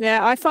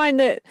 I find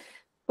that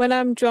when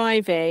I'm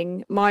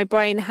driving, my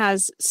brain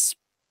has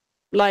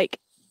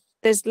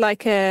because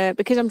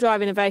I'm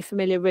driving a very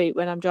familiar route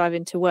when I'm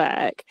driving to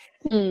work,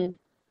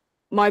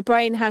 my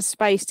brain has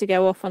space to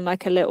go off on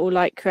like a little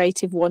like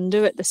creative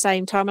wander at the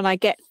same time, and I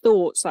get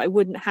thoughts that I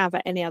wouldn't have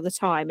at any other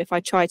time if I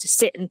try to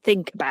sit and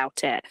think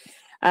about it.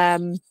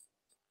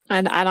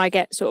 And I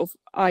get sort of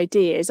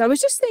ideas. I was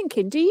just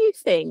thinking, do you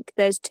think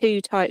there's 2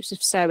 types of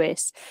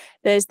sewists?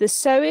 There's the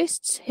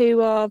sewists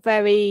who are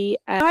very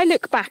I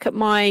look back at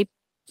my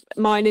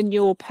mine and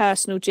your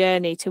personal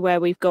journey to where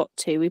we've got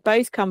to. We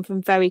both come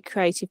from very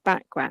creative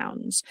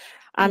backgrounds.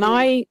 And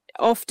I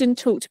often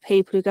talk to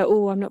people who go,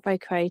 oh, I'm not very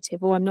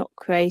creative, or I'm not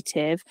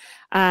creative.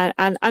 And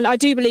I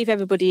do believe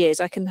everybody is.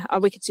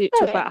 We could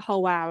talk about a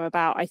whole hour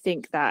about, I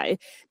think that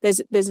there's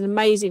an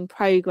amazing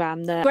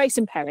program that Grace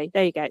and Perry,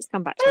 there you go, it's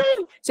come back to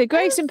me. So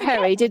Grace and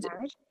Perry did...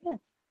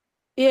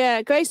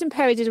 Yeah, Grace and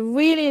Perry did a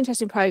really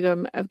interesting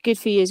program a good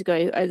few years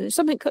ago.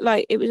 Something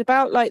like, it was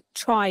about like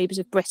tribes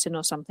of Britain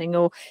or something,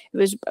 or it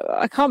was,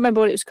 I can't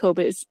remember what it was called,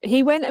 but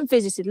he went and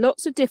visited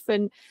lots of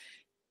different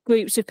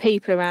groups of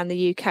people around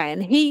the UK,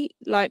 and he,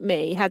 like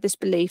me, had this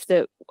belief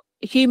that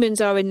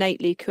humans are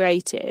innately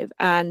creative,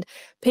 and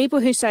people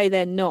who say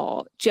they're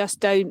not just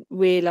don't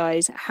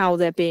realise how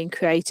they're being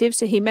creative.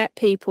 So he met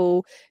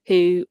people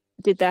who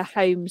did their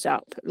homes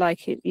up,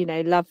 like, you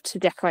know, loved to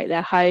decorate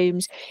their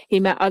homes. He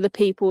met other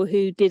people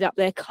who did up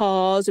their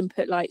cars and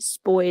put like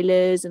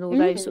spoilers and all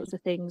those sorts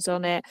of things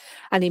on it.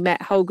 And he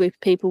met a whole group of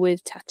people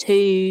with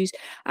tattoos,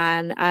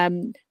 and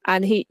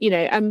he, you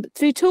know, and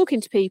through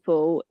talking to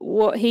people,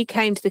 what he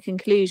came to the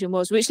conclusion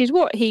was, which is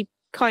what he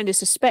kind of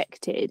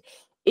suspected,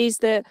 is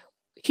that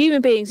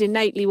human beings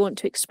innately want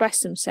to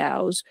express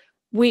themselves.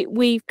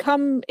 We've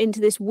come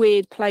into this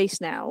weird place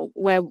now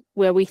where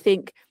we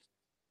think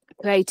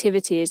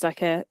creativity is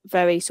like a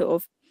very sort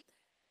of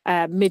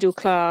middle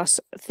class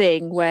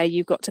thing where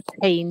you've got to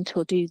paint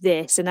or do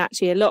this, and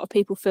actually a lot of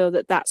people feel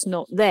that that's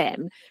not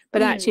them,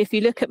 but actually if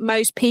you look at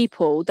most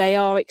people, they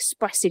are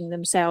expressing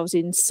themselves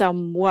in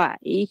some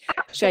way,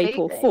 shape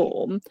or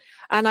form.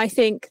 And I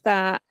think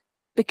that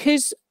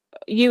because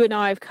you and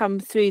I have come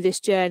through this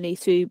journey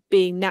through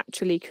being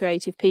naturally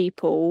creative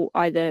people,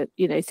 either,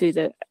 you know, through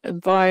the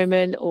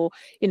environment, or,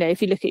 you know,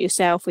 if you look at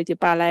yourself with your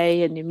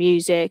ballet and your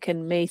music,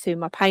 and me through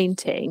my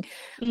painting,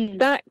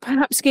 that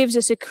perhaps gives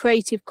us a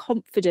creative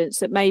confidence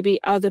that maybe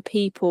other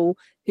people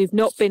who've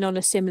not been on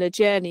a similar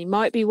journey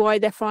might be why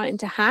they're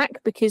frightened to hack,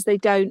 because they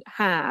don't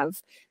have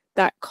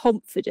that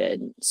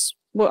confidence.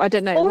 Well, I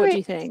don't know. Or what do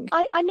you think?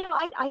 I know.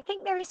 I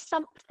think there is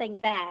something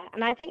there,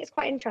 and I think it's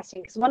quite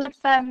interesting because one of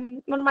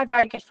my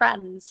very good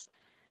friends,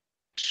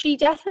 she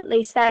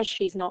definitely says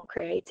she's not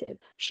creative.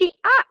 She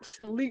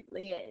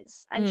absolutely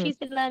is, and she's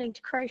been learning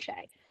to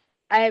crochet.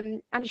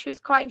 And she was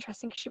quite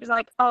interesting because she was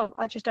like, "Oh,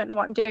 I just don't know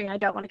what I'm doing. I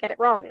don't want to get it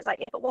wrong." It's like,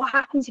 yeah, but what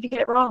happens if you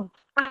get it wrong?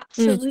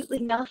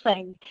 Absolutely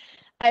nothing.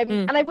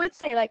 And I would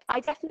say, like,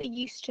 I definitely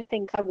used to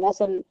think I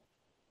wasn't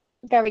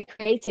very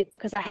creative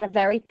because I had a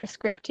very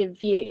prescriptive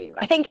view.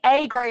 I think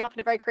growing up in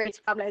a very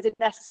creative family, I didn't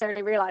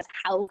necessarily realize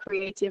how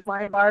creative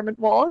my environment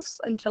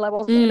was until I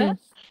wasn't in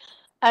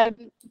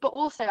it. But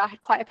also I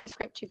had quite a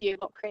prescriptive view of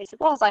what creative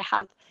was. I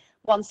had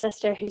one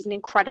sister who's an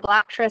incredible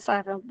actress. I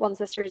have one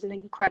sister who's an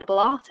incredible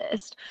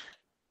artist.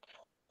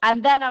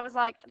 And then I was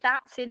like,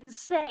 that's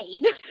insane.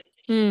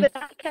 But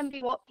that can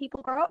be what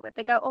people grow up with.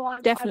 They go, oh,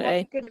 I'm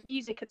not good at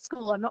music at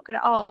school, I'm not good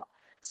at art,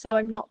 so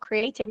I'm not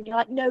creative. And you're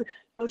like, no,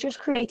 you're just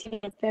creative in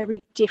a very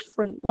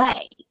different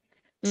way.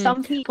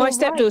 Some people, my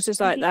stepdaughter's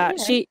like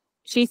that. You know,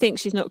 she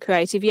thinks she's not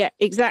creative. Yeah,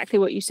 exactly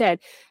what you said.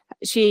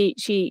 She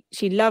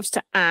loves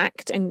to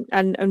act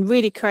and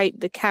really create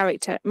the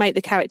character, make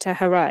the character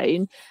her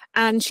own,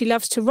 and she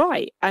loves to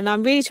write. And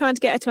I'm really trying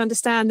to get her to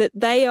understand that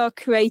they are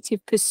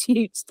creative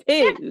pursuits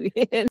too.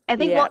 I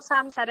think what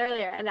Sam said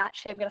earlier, and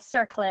actually I'm going to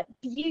circle it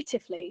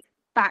beautifully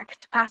back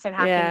to pattern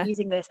hacking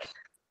using this,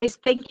 is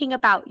thinking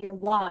about your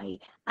why.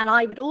 And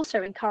I would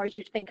also encourage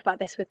you to think about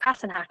this with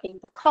pattern hacking,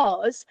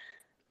 because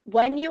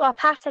when you are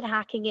pattern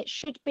hacking, it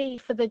should be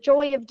for the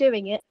joy of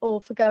doing it, or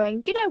for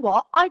going, you know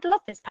what, I'd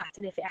love this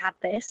pattern if it had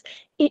this.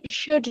 It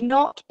should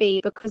not be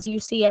because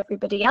you see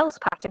everybody else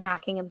pattern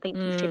hacking and think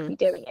you should be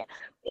doing it.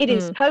 It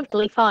is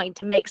totally fine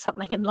to make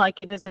something and like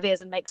it as it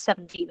is and make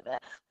 17 of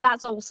it.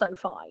 That's also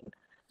fine.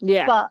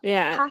 But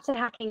pattern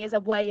hacking is a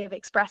way of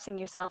expressing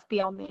yourself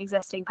beyond the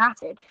existing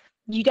pattern.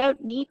 You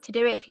don't need to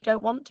do it if you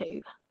don't want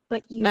to,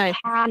 but you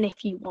can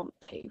if you want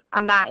to.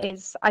 And that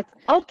is,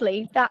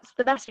 oddly, that's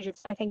the message,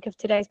 I think, of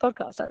today's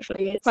podcast,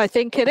 actually. I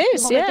think it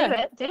is, do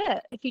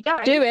it. If you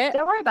don't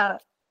worry about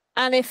it.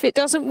 And if it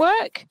doesn't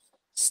work,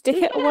 stick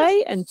it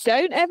away and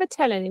don't ever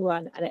tell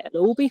anyone, and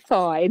it'll all be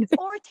fine.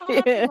 Or tell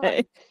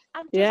everyone.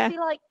 And just be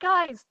like,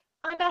 guys,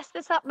 I messed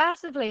this up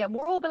massively, and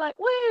we'll all be like,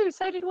 woo,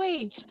 so did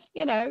we,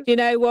 you know. You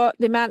know what,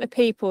 the amount of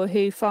people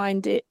who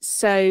find it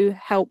so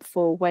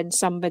helpful when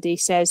somebody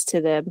says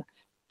to them,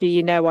 do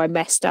you know I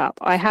messed up?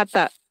 I had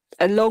that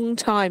a long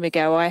time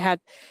ago. I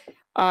had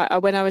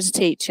when I was a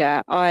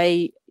teacher,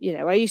 I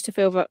used to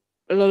feel a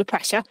lot of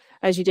pressure,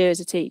 as you do as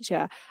a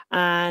teacher,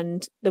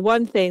 and the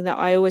one thing that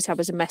I always had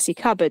was a messy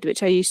cupboard,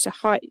 which I used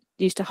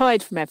to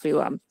hide from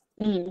everyone.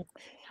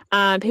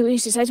 And people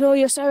used to say, oh,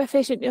 you're so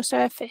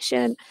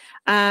efficient.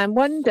 And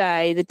one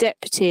day, the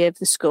deputy of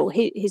the school,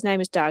 his name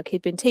was Doug,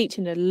 he'd been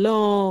teaching a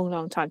long,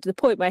 long time, to the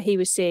point where he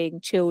was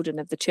seeing children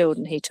of the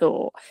children he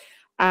taught.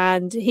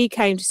 And he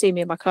came to see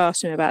me in my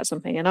classroom about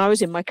something, and I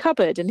was in my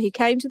cupboard, and he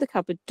came to the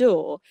cupboard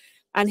door,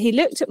 and he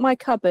looked at my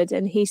cupboard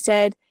and he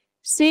said,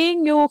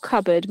 seeing your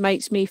cupboard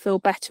makes me feel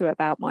better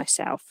about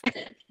myself.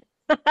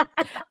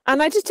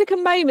 And I just took a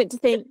moment to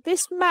think,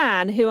 this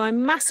man who I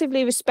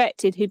massively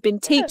respected, who'd been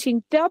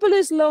teaching double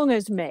as long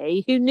as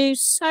me, who knew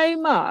so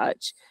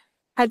much,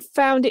 had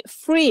found it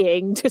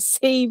freeing to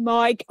see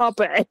my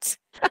cupboard.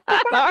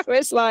 And I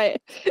was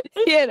like,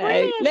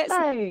 let's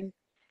though.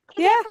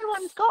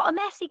 Everyone's got a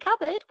messy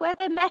cupboard,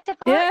 whether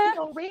metaphorically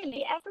or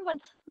really.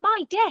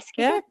 My desk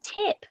is a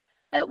tip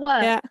at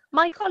work. Yeah.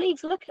 My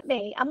colleagues look at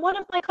me, and one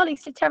of my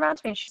colleagues did turn around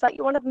to me and she's like,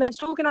 "You're one of the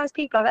most organised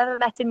people I've ever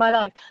met in my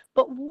life.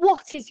 But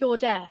what is your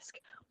desk?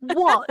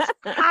 What?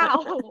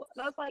 How?" And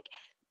I was like,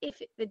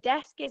 if the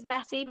desk is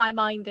messy, my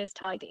mind is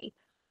tidy.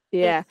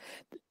 Yeah.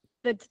 If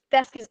the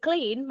desk is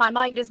clean, my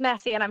mind is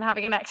messy and I'm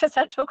having an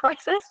existential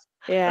crisis.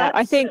 Yeah,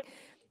 I think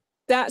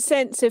that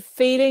sense of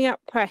feeling up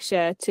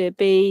pressure to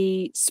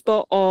be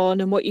spot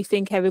on and what you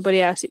think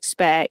everybody else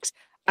expects,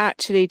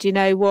 actually, do you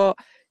know what?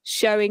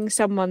 Showing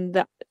someone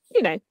that,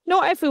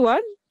 not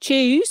everyone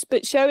choose,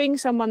 but showing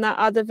someone that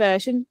other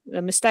version,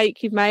 a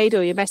mistake you've made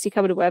or your messy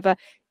cupboard or whatever,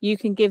 you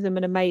can give them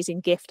an amazing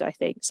gift, I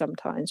think,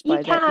 sometimes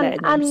by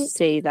letting them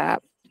see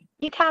that.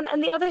 You can.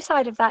 And the other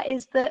side of that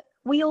is that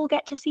we all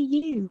get to see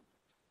you.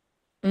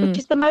 Which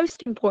is the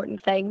most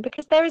important thing,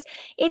 because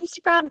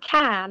Instagram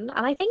can,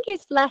 and I think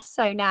it's less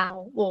so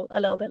now, or a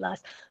little bit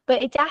less,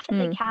 but it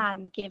definitely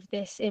can give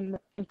this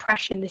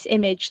impression, this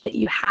image that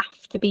you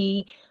have to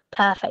be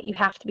perfect, you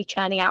have to be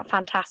churning out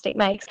fantastic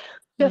makes.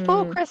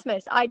 Before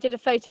Christmas, I did a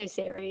photo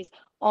series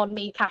on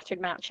me pattern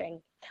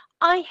matching.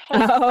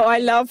 I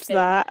loved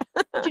that.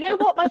 Do you know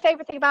what my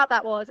favourite thing about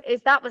that was?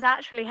 Is that was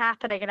actually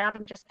happening, and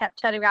Adam just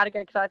kept turning around and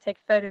going, "Can I take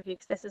a photo of you?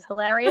 Because this is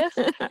hilarious."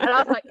 And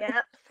I was like,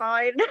 "Yeah,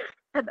 fine."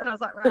 And then I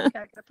was like, "Right, okay,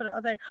 I'm gonna put it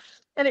on there."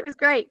 And it was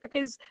great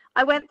because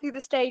I went through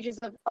the stages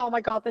of, "Oh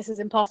my god, this is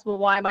impossible.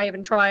 Why am I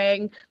even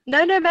trying?"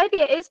 No,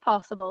 maybe it is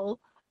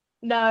possible.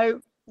 No,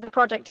 the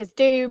project is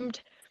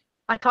doomed.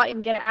 I can't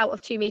even get it out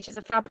of 2 meters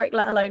of fabric,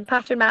 let alone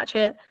pattern match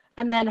it.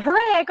 And then, hooray,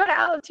 I got it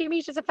out of 2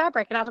 meters of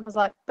fabric. And Adam was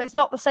like, "But it's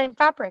not the same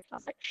fabric." And I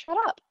was like, "Shut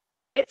up.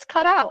 It's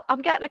cut out.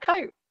 I'm getting a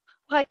coat."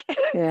 Like,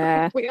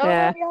 we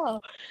are.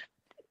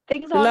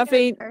 Things aren't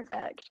going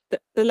perfect.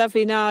 The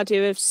lovely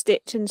Nadia of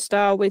Stitch and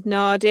Style with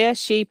Nadia,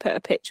 she put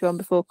a picture on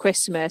before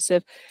Christmas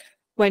of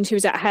when she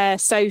was at her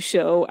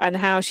social and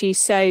how she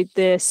sewed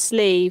the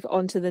sleeve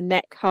onto the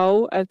neck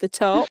hole of the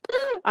top.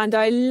 And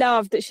I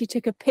loved that she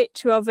took a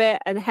picture of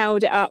it and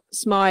held it up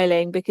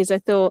smiling, because I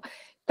thought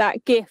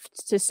that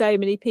gift to so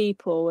many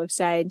people of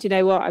saying, "Do you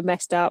know what, I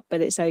messed up, but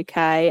it's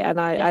okay."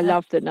 And I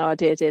love that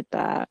Nadia did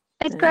that.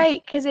 It's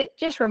great because it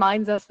just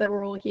reminds us that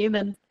we're all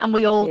human and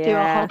we all do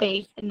a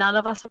hobby and none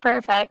of us are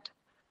perfect.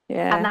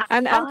 Yeah.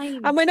 And that's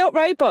fine. And we're not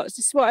robots.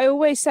 This is what I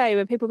always say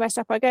when people mess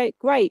up. I go,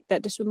 "Great,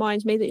 that just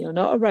reminds me that you're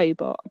not a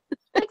robot."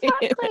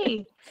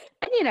 Exactly.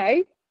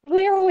 And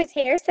we're always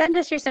here. Send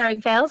us your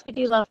sewing fails. We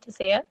do love to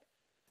see it.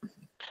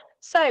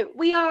 So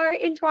we are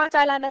into our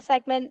dilemma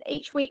segment.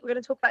 Each week we're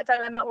going to talk about a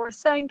dilemma or a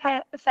sewing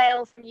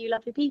fail from you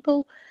lovely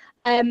people.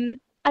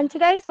 And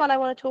today's one I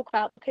want to talk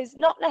about, because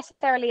not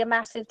necessarily a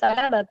massive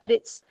dilemma,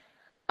 but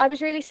I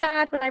was really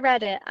sad when I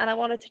read it and I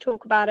wanted to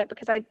talk about it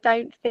because I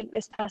don't think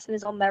this person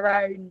is on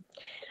their own.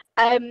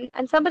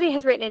 And somebody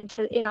has written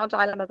in our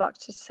dilemma box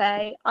to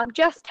say, "I'm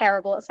just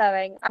terrible at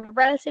sewing. I'm a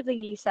relatively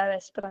new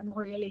sewist, but I'm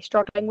really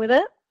struggling with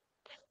it."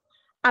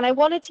 And I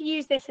wanted to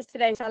use this as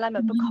today's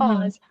dilemma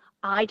because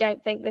I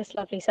don't think this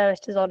lovely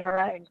sewist is on her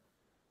own.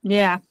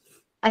 Yeah.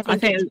 I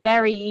think it's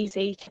very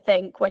easy to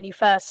think when you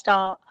first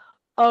start,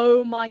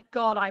 "Oh my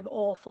god, I'm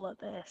awful at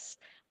this."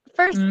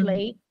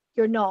 Firstly,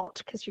 you're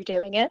not, because you're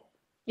doing it.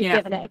 You're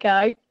giving it a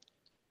go.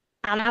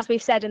 And as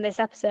we've said in this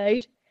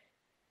episode,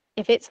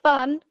 if it's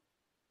fun,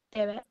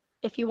 do it.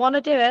 If you want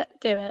to do it,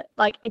 do it.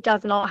 Like, it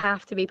does not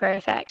have to be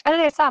perfect. I don't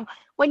know, Sam,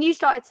 when you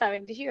started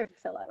sewing, did you ever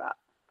feel like that?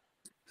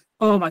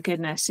 Oh my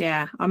goodness,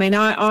 yeah. I mean,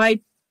 I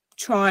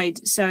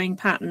tried sewing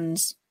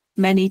patterns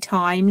many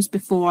times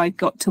before I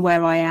got to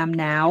where I am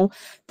now.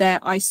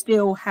 I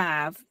still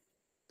have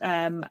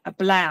a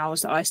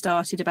blouse that I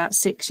started about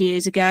 6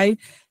 years ago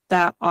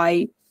that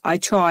I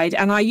tried,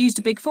 and I used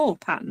a big 4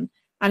 pattern,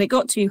 and it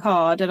got too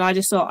hard, and I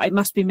just thought, it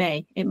must be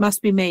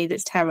me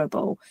that's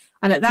terrible.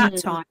 And at that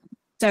time,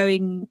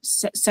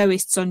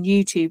 sewists on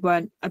YouTube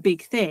weren't a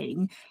big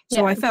thing,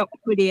 so I felt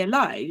pretty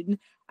alone.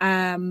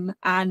 And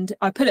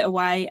I put it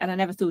away and I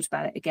never thought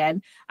about it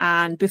again.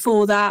 And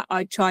before that,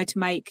 a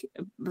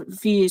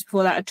few years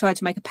before that, I tried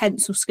to make a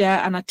pencil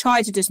skirt, and I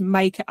tried to just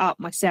make it up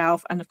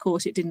myself. And of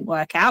course it didn't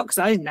work out because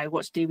I didn't know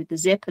what to do with the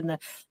zip and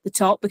the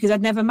top, because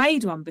I'd never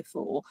made one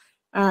before.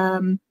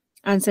 And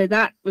so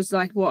that was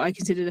like what I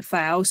considered a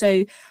fail.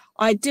 So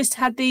I just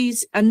had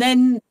these, and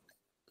then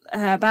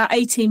about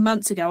 18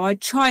 months ago, I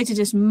tried to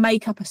just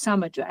make up a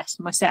summer dress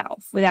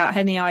myself without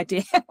any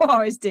idea what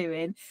I was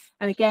doing.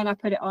 And again, I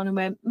put it on and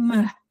went,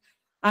 "Meh."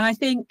 And I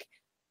think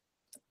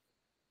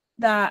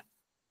that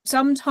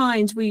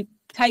sometimes we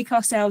take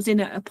ourselves in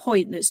at a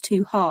point that's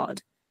too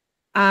hard.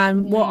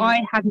 And what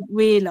I hadn't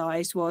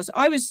realised was,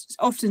 I was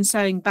often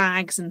sewing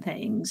bags and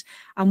things.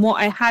 And what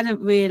I hadn't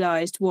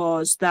realised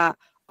was that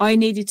I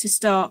needed to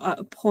start at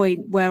a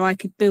point where I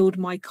could build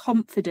my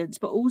confidence,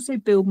 but also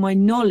build my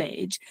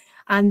knowledge.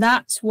 And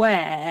that's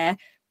where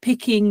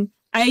picking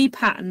a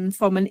pattern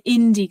from an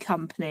indie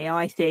company,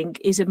 I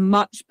think, is a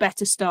much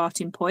better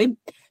starting point,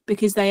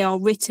 because they are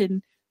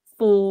written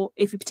for,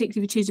 if you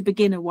particularly choose a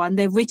beginner one,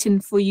 they're written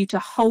for you to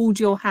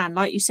hold your hand,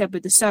 like you said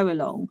with the sew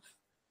along,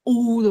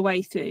 all the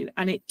way through,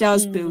 and it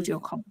does build your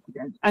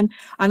confidence. And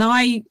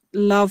I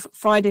love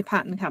Friday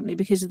Pattern Company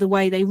because of the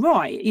way they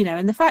write,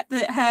 and the fact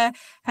that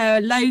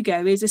her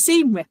logo is a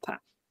seam ripper,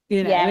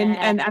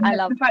 and I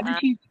love the fact that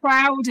she's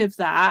proud of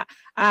that,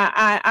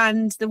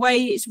 and the way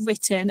it's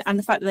written, and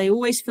the fact that they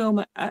always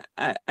film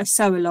a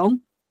sew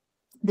along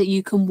that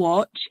you can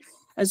watch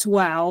as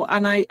well.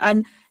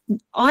 And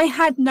I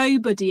had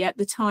nobody at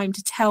the time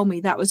to tell me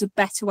that was a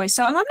better way.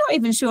 So, and I'm not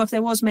even sure if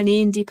there was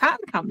many indie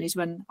pattern companies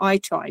when I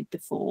tried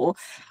before.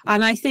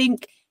 And I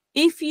think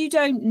if you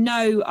don't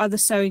know other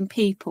sewing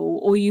people,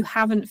 or you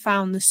haven't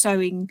found the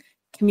sewing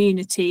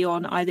community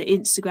on either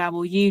Instagram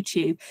or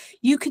YouTube,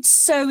 you could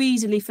so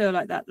easily feel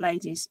like that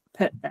lady's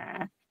put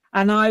there.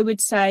 And I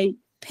would say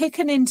pick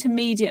an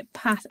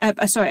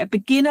a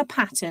beginner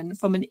pattern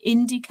from an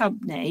indie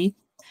company,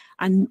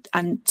 and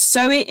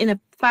sew it in a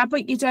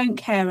fabric you don't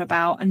care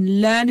about,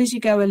 and learn as you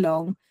go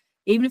along,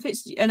 even if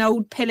it's an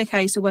old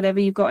pillowcase or whatever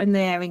you've got in the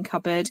airing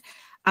cupboard,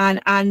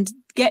 and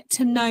get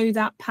to know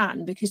that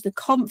pattern, because the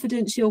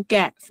confidence you'll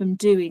get from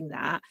doing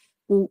that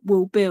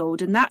will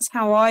build. And that's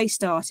how I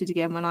started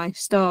again when I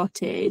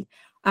started.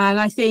 And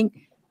I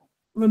think,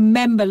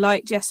 remember,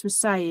 like Jess was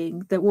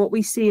saying, that what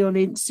we see on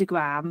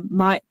Instagram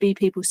might be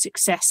people's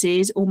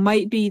successes, or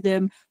might be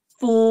them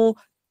 4,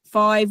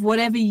 5,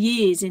 whatever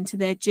years into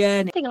their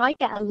journey. Thing I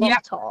get a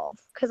lot of,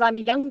 because I'm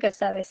a younger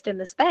sewist in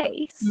the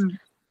space,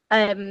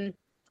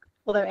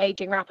 although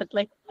aging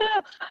rapidly.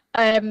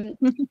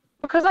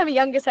 Because I'm a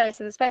younger sewist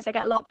in the space, I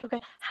get a lot of people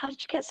going, how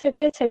did you get so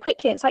good so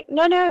quickly? It's like,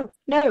 no.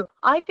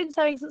 I've been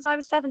sewing since I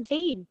was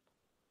 17,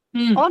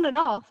 on and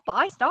off, but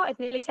I started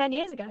nearly 10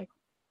 years ago.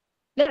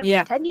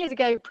 10 years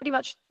ago, pretty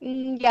much,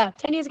 10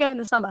 years ago in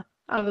the summer.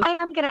 I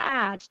am going to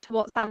add to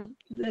what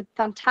the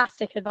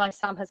fantastic advice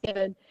Sam has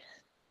given,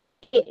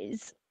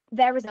 is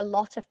there is a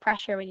lot of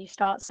pressure when you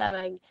start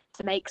sewing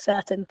to make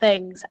certain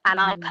things, and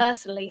I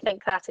personally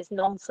think that is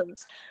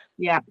nonsense.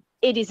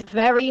 It is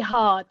very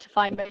hard to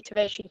find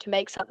motivation to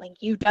make something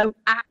you don't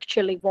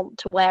actually want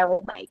to wear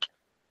or make.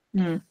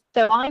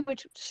 So I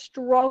would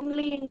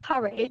strongly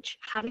encourage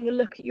having a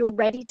look at your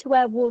ready to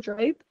wear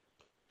wardrobe,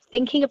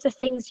 thinking of the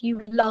things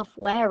you love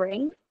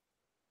wearing.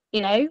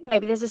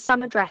 Maybe there's a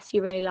summer dress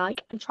you really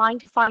like, and trying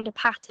to find a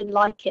pattern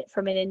like it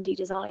from an indie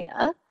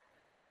designer,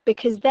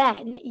 because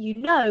then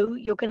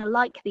you're going to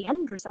like the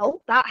end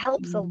result. That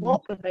helps a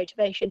lot with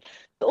motivation.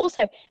 But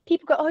also,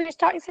 people go, oh, you're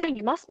starting sewing,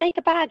 you must make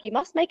a bag, you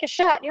must make a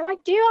shirt. And you're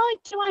like, do I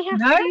have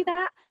to do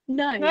that?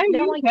 No, I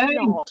do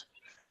not.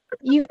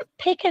 You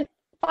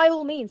by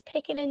all means,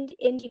 pick an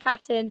indie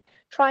pattern,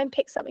 try and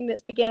pick something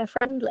that's beginner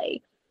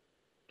friendly.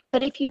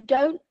 But if you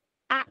don't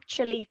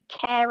actually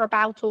care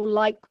about or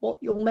like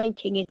what you're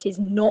making, it is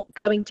not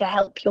going to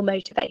help your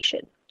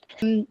motivation.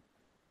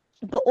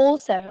 But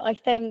also, I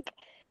think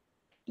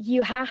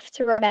you have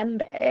to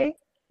remember,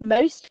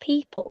 most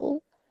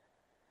people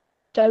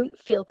don't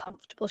feel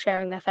comfortable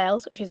sharing their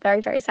fails, which is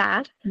very, very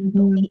sad.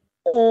 But we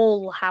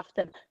all have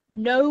them.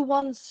 No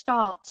one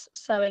starts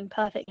sewing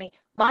perfectly.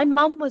 My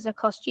mum was a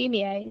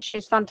costumier and she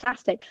was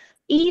fantastic.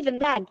 Even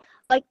then,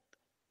 like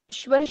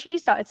when she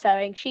started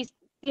sewing, she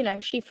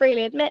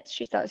freely admits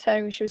she started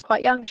sewing when she was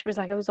quite young. She was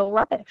like, it was all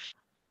rubbish.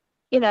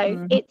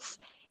 It's,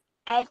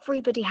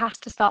 everybody has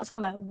to start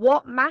somewhere.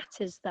 What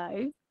matters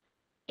though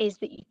is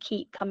that you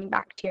keep coming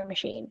back to your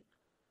machine,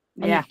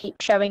 and you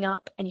keep showing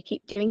up, and you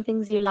keep doing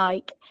things you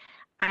like,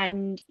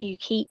 and you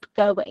keep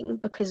going,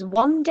 because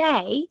one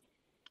day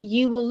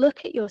you will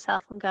look at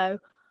yourself and go,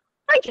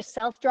 I just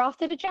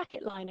self-drafted a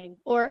jacket lining,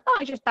 or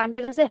I just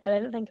banded a zip, I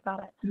didn't think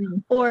about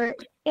it, or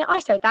I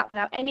sewed that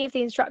without any of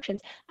the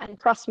instructions. And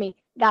trust me,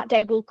 that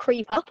day will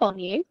creep up on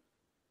you,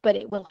 but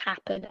it will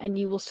happen, and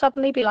you will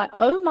suddenly be like,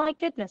 oh my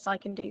goodness, I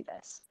can do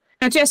this.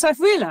 Now, Jess, I've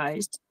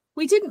realised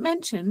we didn't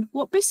mention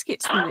what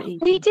biscuits we were eating.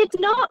 We did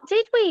not,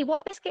 did we?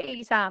 What biscuit are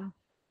you, Sam?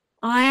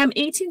 I am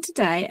eating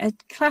today a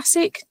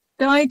classic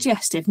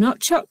digestive, not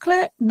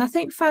chocolate,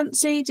 nothing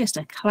fancy, just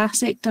a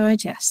classic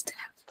digestive.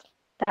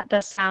 That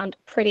does sound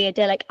pretty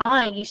idyllic.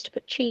 I used to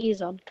put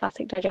cheese on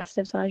classic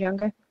digestives when I was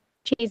younger.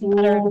 Cheese and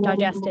butter and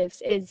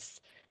digestives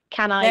is,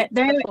 can I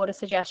afford a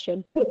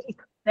suggestion?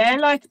 They're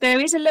like, there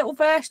is a little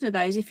version of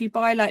those if you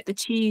buy like the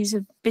cheese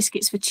of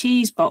biscuits for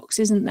cheese box,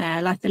 isn't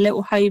there? Like the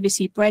little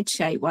Hovisy bread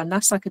shaped one.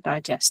 That's like a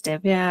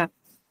digestive, yeah.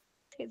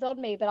 It's on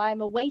me, but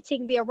I'm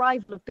awaiting the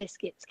arrival of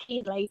biscuits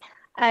keenly.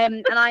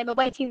 And I'm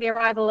awaiting the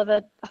arrival of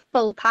a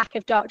full pack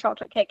of dark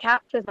chocolate Kit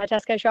Kats with my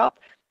Tesco shop,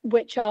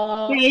 which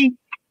are...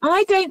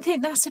 I don't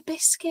think that's a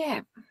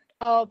biscuit.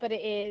 Oh, but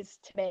it is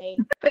to me.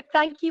 But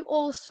thank you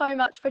all so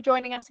much for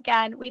joining us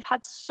again. We've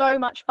had so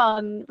much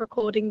fun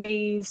recording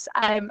these,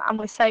 and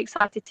we're so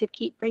excited to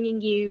keep bringing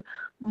you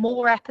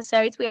more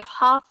episodes. We're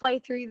halfway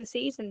through the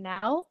season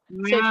now.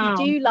 Wow. So if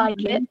you do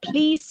like it,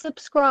 please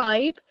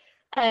subscribe,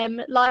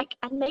 like,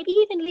 and maybe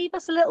even leave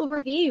us a little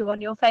review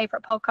on your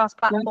favourite podcast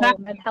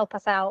platform and help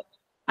us out.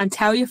 And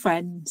tell your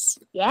friends.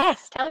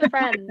 Yes, tell your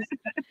friends.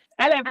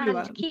 Tell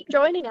everyone. And keep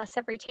joining us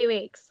every 2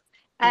 weeks.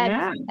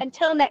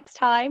 Until next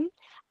time,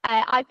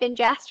 I've been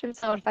Jess from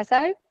Sold If I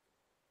So.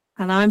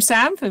 And I'm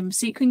Sam from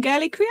Sequin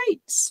Girly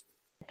Creates.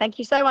 Thank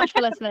you so much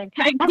for listening.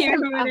 Thank you,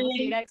 everybody. And we'll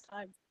see you next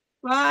time.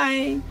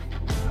 Bye.